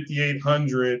RX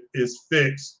 5800 is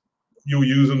fixed, you'll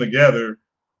use them together.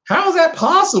 How is that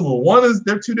possible?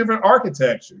 They're two different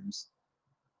architectures.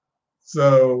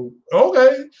 So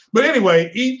okay, but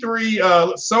anyway, E3,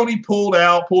 Sony pulled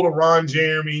a Ron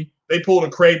Jeremy. They pulled a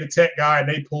Craig the Tech guy, and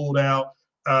they pulled out.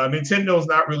 Nintendo's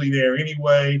not really there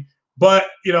anyway. But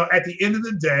at the end of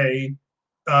the day,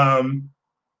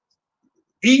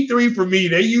 E3 for me,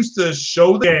 they used to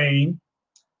show the game,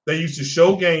 they used to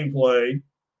show gameplay,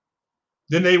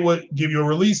 then they would give you a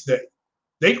release date.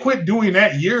 They quit doing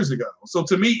that years ago. So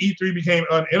to me, E3 became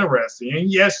uninteresting.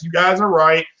 And yes, you guys are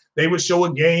right. They would show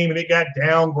a game and it got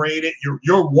downgraded.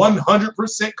 You're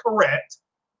 100% correct,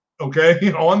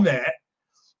 okay, on that.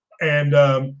 And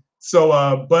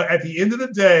but at the end of the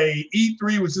day,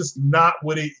 E3 was just not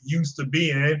what it used to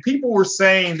be. And people were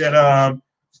saying that,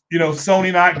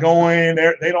 Sony not going,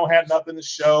 they don't have nothing to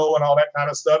show and all that kind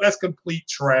of stuff. That's complete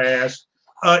trash.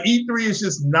 E3 is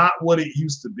just not what it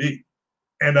used to be.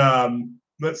 And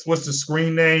what's the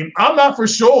screen name? I'm not for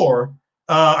sure.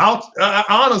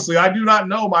 Honestly, I do not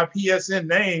know my PSN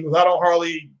name because I don't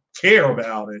hardly care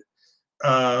about it.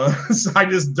 So I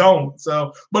just don't.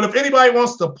 So, but if anybody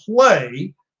wants to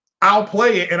play, I'll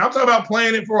play it. And I'm talking about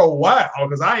playing it for a while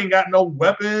because I ain't got no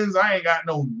weapons. I ain't got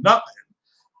no nothing.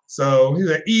 So he's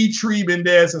an E-3 been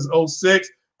dead since 06.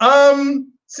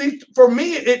 See, for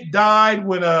me, it died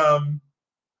when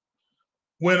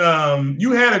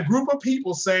you had a group of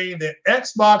people saying that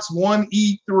Xbox won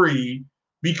E3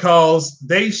 because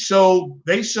they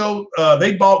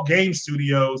bought game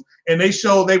studios and they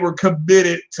showed they were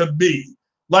committed to be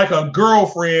like a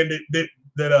girlfriend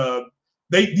that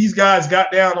these guys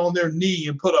got down on their knee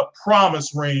and put a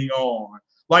promise ring on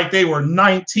like they were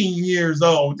 19 years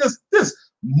old. Just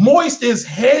moist as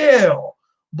hell.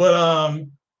 But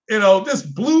you know, this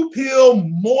blue pill,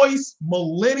 moist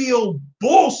millennial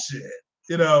bullshit,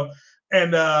 you know.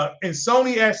 And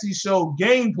Sony actually showed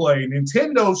gameplay.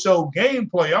 Nintendo showed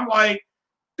gameplay. I'm like,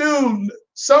 dude,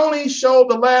 Sony showed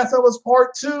The Last of Us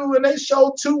Part 2, and they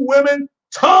showed two women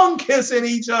tongue kissing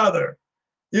each other.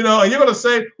 You know, and you're gonna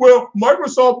say, well,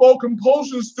 Microsoft bought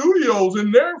Compulsion Studios,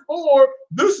 and therefore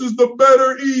this is the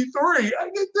better E3. I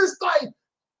get this like,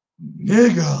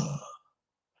 nigga.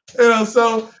 You know,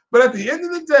 so but at the end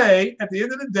of the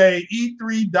day,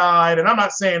 E3 died, and I'm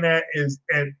not saying that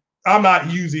and I'm not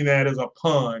using that as a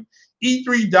pun.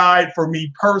 E3 died for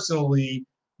me personally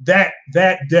that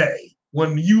day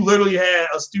when you literally had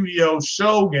a studio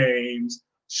show games,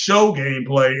 show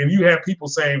gameplay, and you have people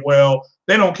saying, well,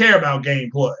 they don't care about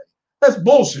gameplay. That's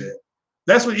bullshit.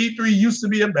 That's what E3 used to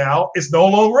be about. It's no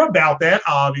longer about that,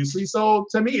 obviously. So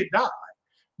to me, it died.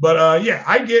 But yeah,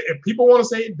 I get if people want to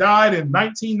say it died in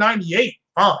 1998,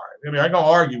 fine. I mean, I ain't gonna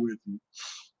argue with you.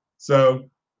 So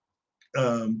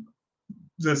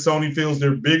that Sony feels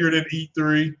they're bigger than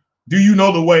E3. Do you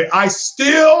know the way? I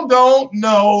still don't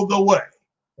know the way.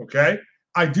 Okay,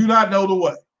 I do not know the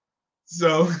way.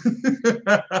 So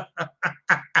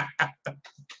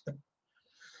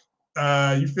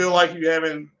you feel like you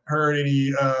haven't heard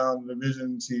any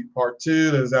Division Part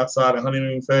 2 that is outside of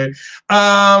honeymoon phase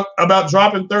about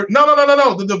dropping 30. No.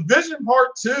 The Division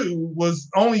Part 2 was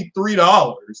only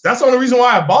 $3. That's the only reason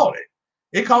why I bought it.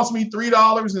 It cost me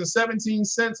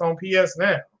 $3.17 on PS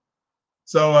Now.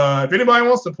 So if anybody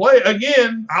wants to play,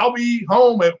 again, I'll be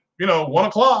home at 1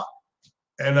 o'clock,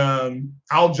 and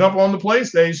I'll jump on the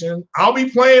PlayStation. I'll be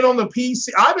playing on the PC.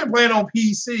 I've been playing on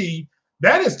PC.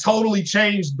 That has totally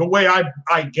changed the way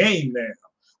I game now.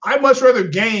 I much rather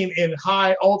game in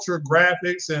high ultra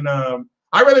graphics, and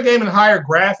I rather game in higher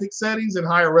graphic settings and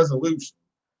higher resolution.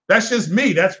 That's just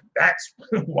me. That's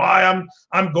why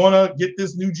I'm gonna get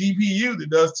this new GPU that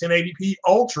does 1080p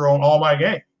ultra on all my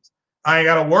games. I ain't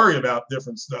got to worry about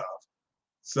different stuff.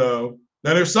 So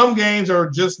now there's some games that are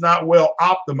just not well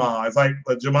optimized, like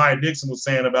Jemiah Dixon was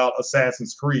saying about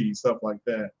Assassin's Creed, stuff like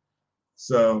that.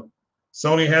 So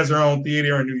Sony has their own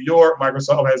theater in New York.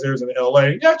 Microsoft has theirs in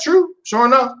LA. Yeah, true. Sure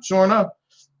enough.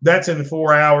 That's in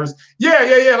 4 hours.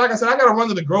 Yeah. Like I said, I got to run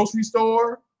to the grocery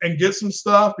store and get some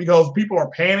stuff because people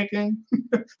are panicking.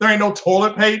 There ain't no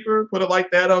toilet paper, put it like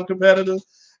that, uncompetitive.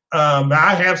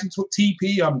 I have some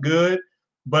TP. I'm good.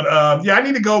 But yeah, I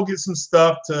need to go get some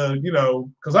stuff to,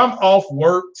 because I'm off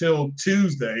work till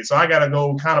Tuesday. So I got to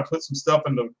go kind of put some stuff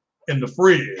in the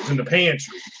fridge, in the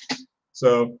pantry.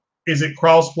 So is it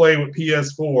crossplay with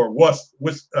PS4? What's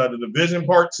the Division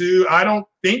Part 2? I don't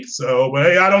think so, but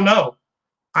hey, I don't know.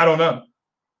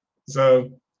 So,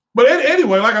 but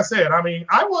anyway, like I said, I mean,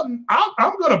 I'm going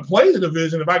to play the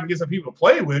Division if I can get some people to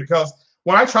play with, because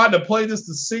when I tried to play this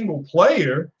to single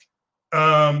player,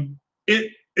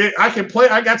 I can play.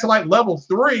 I got to like level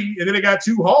 3, and then it got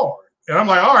too hard. And I'm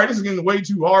like, all right, this is getting way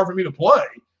too hard for me to play.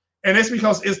 And it's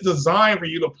because it's designed for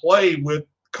you to play with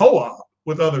co-op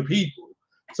with other people.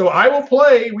 So I will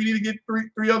play. We need to get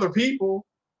three other people,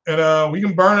 and we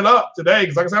can burn it up today.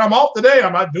 Because like I said, I'm off today.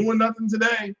 I'm not doing nothing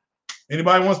today.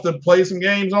 Anybody wants to play some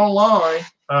games online?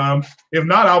 If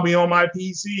not, I'll be on my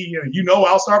PC.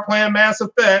 I'll start playing Mass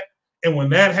Effect. And when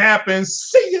that happens,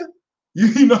 see ya.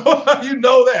 You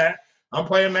know that. I'm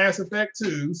playing Mass Effect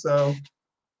 2, so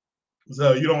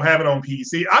you don't have it on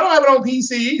PC. I don't have it on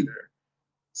PC either.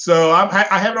 So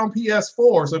I have it on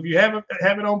PS4. So if you have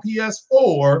it on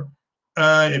PS4,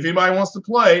 if anybody wants to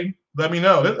play, let me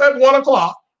know. At 1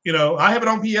 o'clock, I have it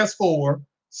on PS4,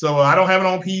 so I don't have it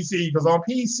on PC, because on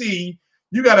PC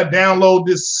you got to download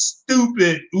this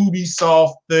stupid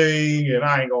Ubisoft thing, and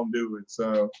I ain't gonna do it.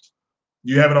 So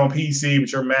you have it on PC,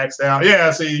 but you're maxed out.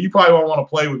 Yeah, see, you probably won't want to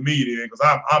play with me then,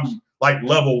 because I'm like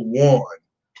level 1.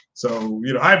 So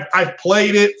I've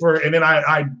played it and then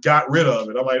I got rid of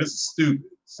it. I'm like, this is stupid.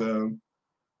 So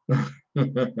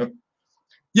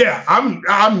yeah,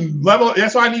 I'm level.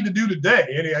 That's what I need to do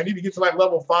today. I need to get to like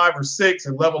level 5 or 6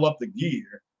 and level up the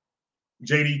gear.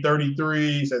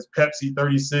 JD33 says Pepsi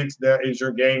 36. That is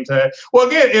your game tag. Well,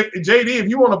 again, if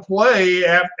you want to play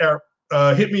after.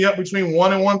 Hit me up between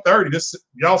 1 and 1:30.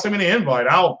 Y'all send me the invite.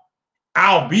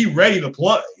 I'll be ready to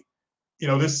play.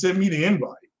 Just send me the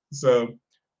invite. So,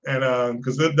 and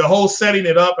because the whole setting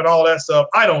it up and all that stuff,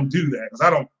 I don't do that because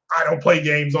I don't play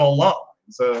games online.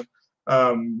 So,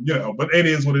 but it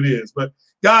is what it is. But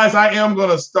guys, I am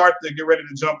gonna start to get ready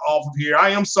to jump off of here.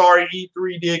 I am sorry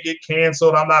E3 did get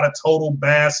canceled. I'm not a total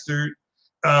bastard.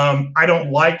 I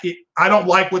don't like it. I don't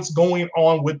like what's going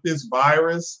on with this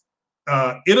virus.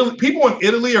 People in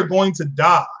Italy are going to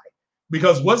die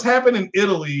because what's happened in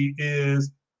Italy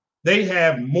is they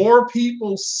have more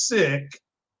people sick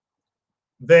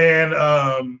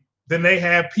than they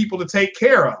have people to take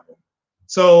care of them.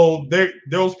 So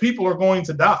those people are going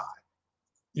to die.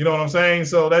 You know what I'm saying?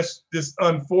 So that's just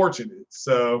unfortunate.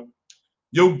 So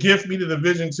you'll gift me the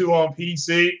Division 2 on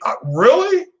PC.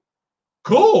 Really?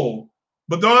 Cool.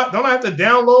 But don't I have to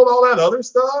download all that other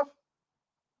stuff?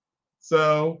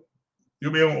 So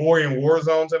you'll be on Ori and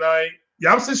Warzone tonight.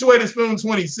 Yeah, I'm situated Spoon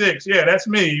 26. Yeah, that's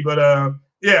me. But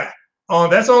yeah,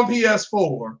 that's on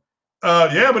PS4.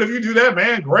 Yeah, but if you do that,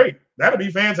 man, great. That'd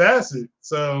be fantastic.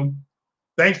 So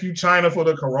thank you, China, for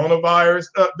the coronavirus.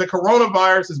 The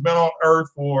coronavirus has been on Earth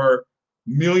for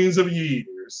millions of years.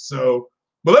 So,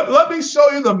 but let me show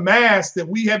you the mask that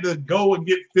we had to go and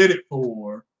get fitted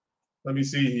for. Let me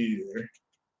see here.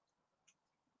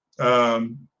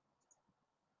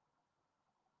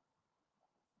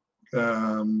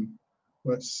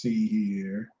 Let's see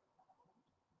here.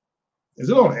 Is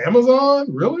it on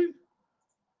Amazon? Really?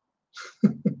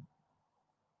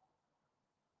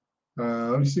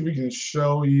 Let me see if we can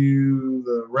show you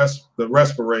the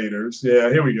respirators. Yeah,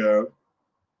 here we go.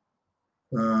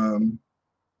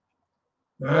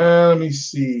 Let me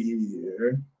see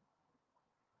here.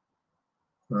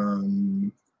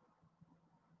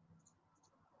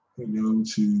 We go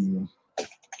to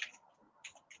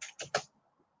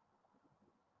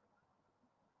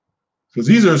because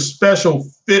these are special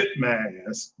fit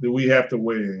masks that we have to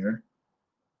wear.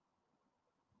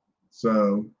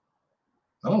 So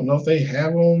I don't know if they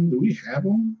have them. Do we have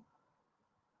them?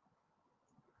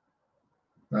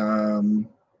 All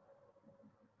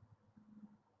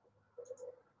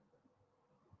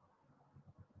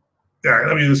right,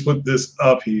 let me just put this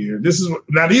up here.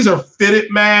 Now these are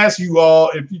fitted masks. You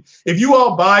all, if you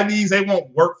all buy these, they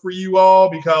won't work for you all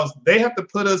because they have to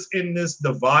put us in this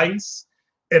device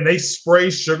and they spray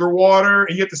sugar water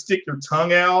and you have to stick your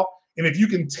tongue out. And if you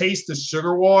can taste the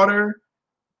sugar water,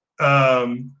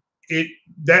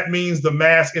 that means the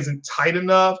mask isn't tight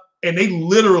enough. And they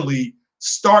literally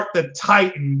start to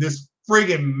tighten this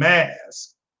friggin'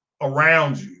 mask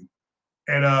around you.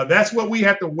 And that's what we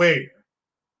have to wear.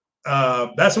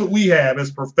 That's what we have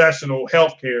as professional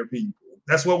healthcare people.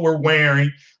 That's what we're wearing.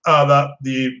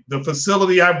 The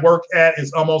facility I work at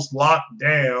is almost locked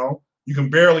down. You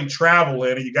can barely travel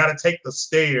in it. You got to take the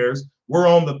stairs. We're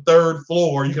on the 3rd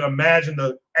floor. You can imagine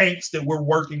the angst that we're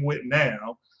working with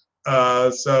now.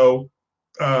 So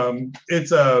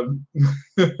it's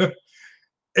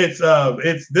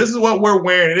this is what we're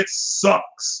wearing, and it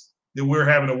sucks that we're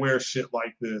having to wear shit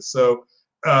like this. So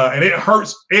and it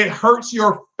hurts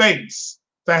your face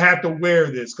to have to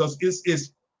wear this because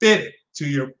it's fitted to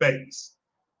your face.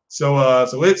 So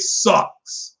so it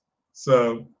sucks.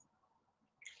 So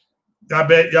I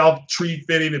bet y'all tree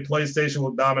fitting and PlayStation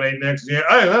will dominate next year.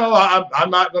 I'm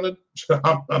not gonna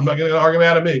argue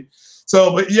out of me.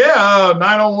 So, but yeah,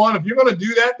 901. If you're gonna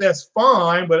do that, that's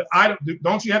fine. But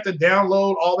don't you have to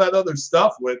download all that other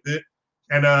stuff with it?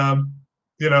 And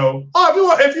you know,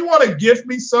 if you want to gift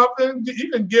me something, you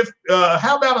can gift.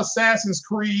 How about Assassin's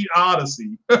Creed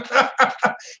Odyssey?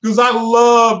 Because I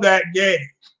love that game.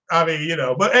 I mean, you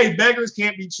know, but hey, beggars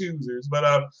can't be choosers. But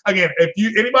again,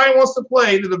 if anybody wants to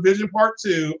play the Division Part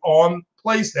 2 on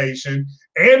PlayStation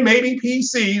and maybe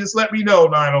PC, just let me know,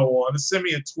 901. Just send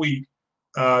me a tweet.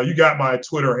 You got my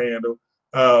Twitter handle.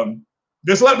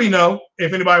 Just let me know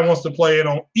if anybody wants to play it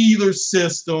on either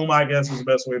system, I guess is the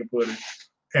best way to put it.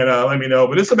 And let me know.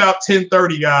 But it's about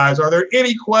 10:30, guys. Are there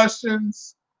any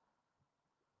questions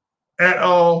at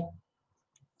all?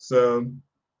 So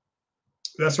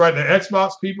that's right. The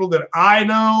Xbox people that I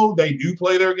know, they do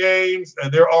play their games,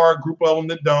 and there are a group of them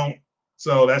that don't.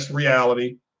 So that's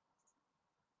reality.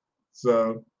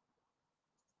 So,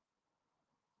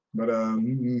 but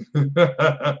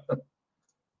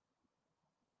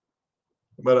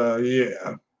but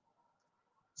yeah.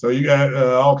 So you got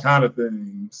all kind of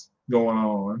things going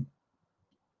on.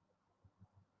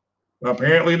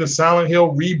 Apparently, the Silent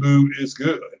Hill reboot is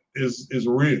good. Is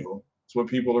real. That's what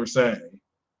people are saying.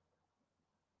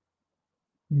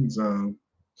 So,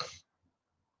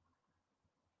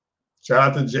 shout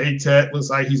out to J Tech. Looks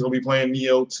like he's gonna be playing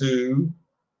Neo 2.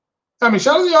 I mean,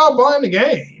 shout out to y'all buying the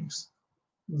games.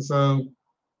 So,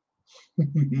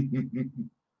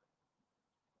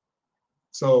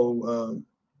 so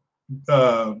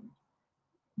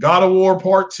God of War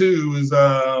Part 2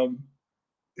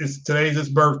 is today's its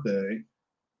birthday.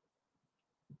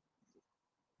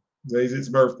 Today's its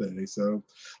birthday. So,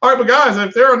 all right, but guys,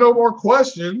 if there are no more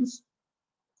questions,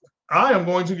 I am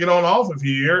going to get on off of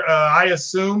here. I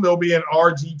assume there'll be an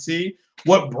RGT.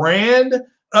 What brand?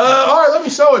 All right, let me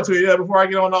show it to you before I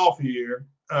get on off here.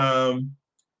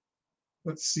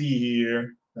 let's see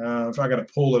here. If I got to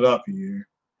pull it up here.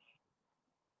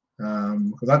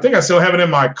 Because I think I still have it in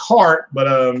my cart,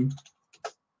 but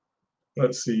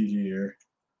let's see here.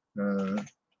 La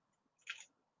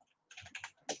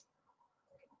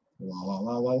la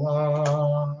la la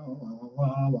la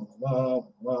la la la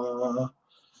la.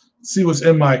 See what's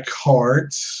in my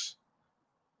cart.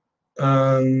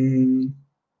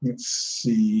 Let's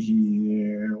see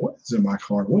here. What is in my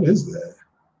cart? What is that?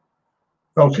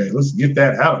 Okay, let's get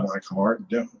that out of my cart.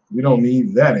 We don't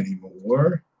need that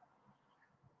anymore.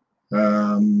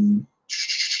 There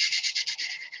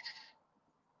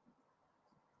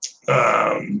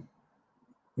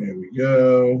we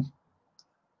go.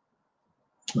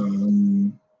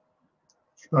 Trying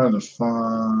to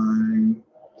find.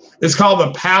 It's called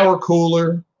the Power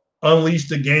Cooler. Unleash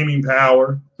the gaming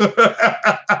power.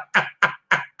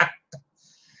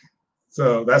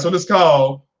 So that's what it's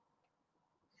called.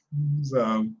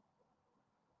 So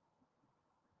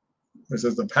it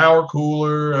says the Power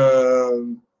Cooler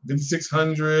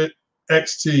 5600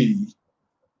 XT.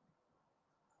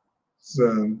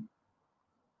 So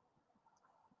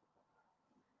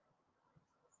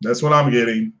that's what I'm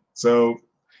getting. So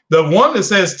the one that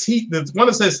says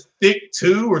thick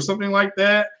 2 or something like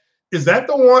that, is that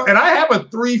the one? And I have a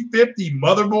 350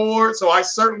 motherboard, so I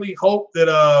certainly hope that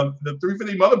the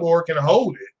 350 motherboard can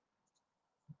hold it.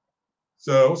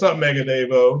 So what's up, Mega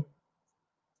Davo?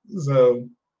 So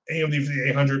AMD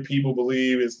 5800 people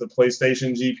believe it's the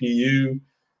PlayStation GPU.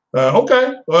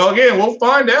 Okay, well again, we'll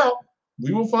find out.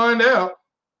 We will find out.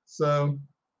 So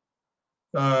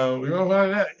we're gonna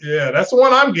find out. Yeah, that's the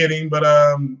one I'm getting. But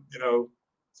you know,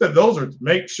 said those are.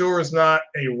 Make sure it's not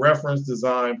a reference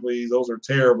design, please. Those are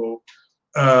terrible.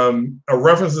 A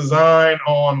reference design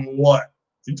on what?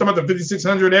 You talking about the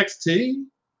 5600 XT?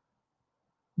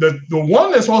 The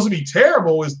one that's supposed to be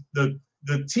terrible is the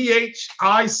THIC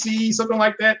something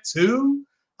like that too.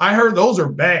 I heard those are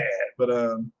bad, but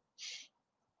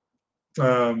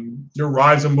your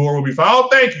Ryzen board will be fine. Oh,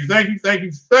 thank you.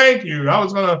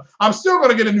 I'm still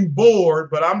gonna get a new board,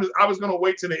 but I was gonna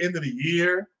wait till the end of the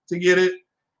year to get it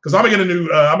because I'm gonna get a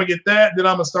new. I'm gonna get that. Then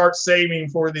I'm gonna start saving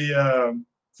for the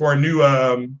for a new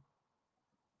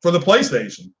for the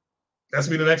PlayStation. That's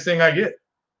gonna be the next thing I get.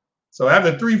 So I have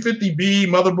the 350B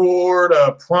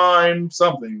motherboard, Prime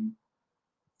something.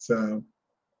 So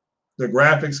the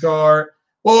graphics card.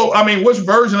 Well, I mean, which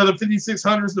version of the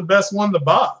 5600 is the best one to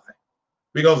buy?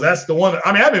 Because that's the one.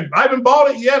 I mean, I haven't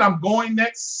bought it yet. I'm going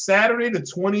next Saturday, the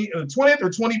 20th or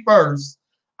 21st.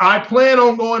 I plan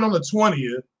on going on the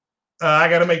 20th. I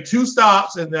got to make 2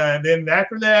 stops, and then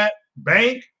after that,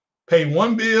 bank, pay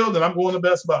 1 bill, then I'm going to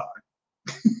Best Buy.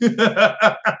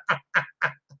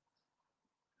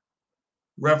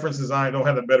 Reference design don't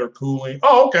have the better cooling.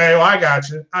 Oh, okay. Well, I got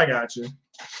you.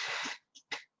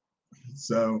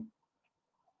 So,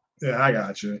 yeah, I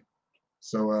got you.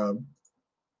 So,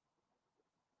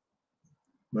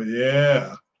 but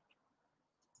yeah.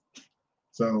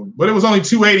 So, but it was only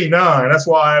 $289. That's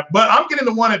why. But I'm getting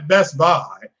the one at Best Buy.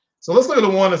 So let's look at the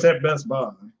one that's at Best Buy.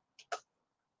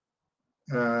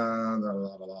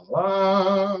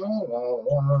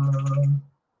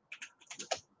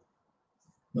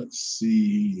 Let's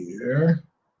see here.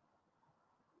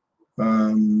 That's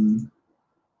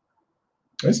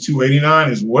 $289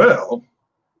 as well.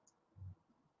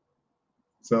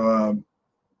 So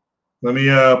let me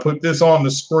put this on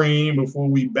the screen before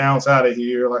we bounce out of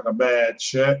here like a bad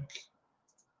check.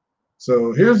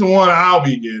 So here's the one I'll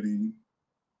be getting.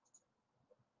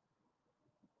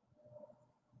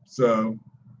 So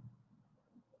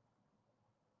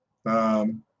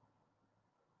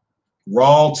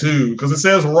raw 2, because it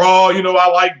says raw. You know, I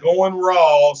like going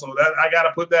raw, so that I got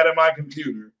to put that in my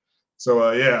computer.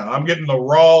 So yeah, I'm getting the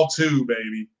raw 2,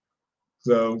 baby.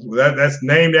 So that's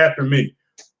named after me.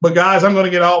 But guys, I'm going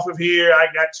to get off of here. I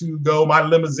got to go. My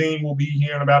limousine will be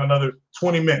here in about another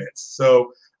 20 minutes.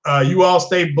 So you all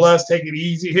stay blessed. Take it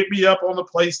easy. Hit me up on the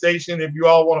PlayStation if you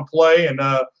all want to play. And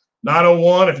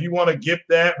 901, if you want to gift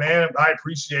that, man, I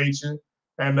appreciate you.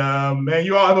 And man,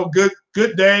 you all have a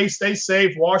good day. Stay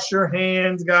safe. Wash your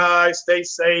hands, guys. Stay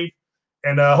safe.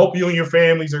 And hope you and your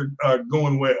families are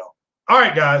going well. All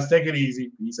right, guys, take it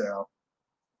easy. Peace out.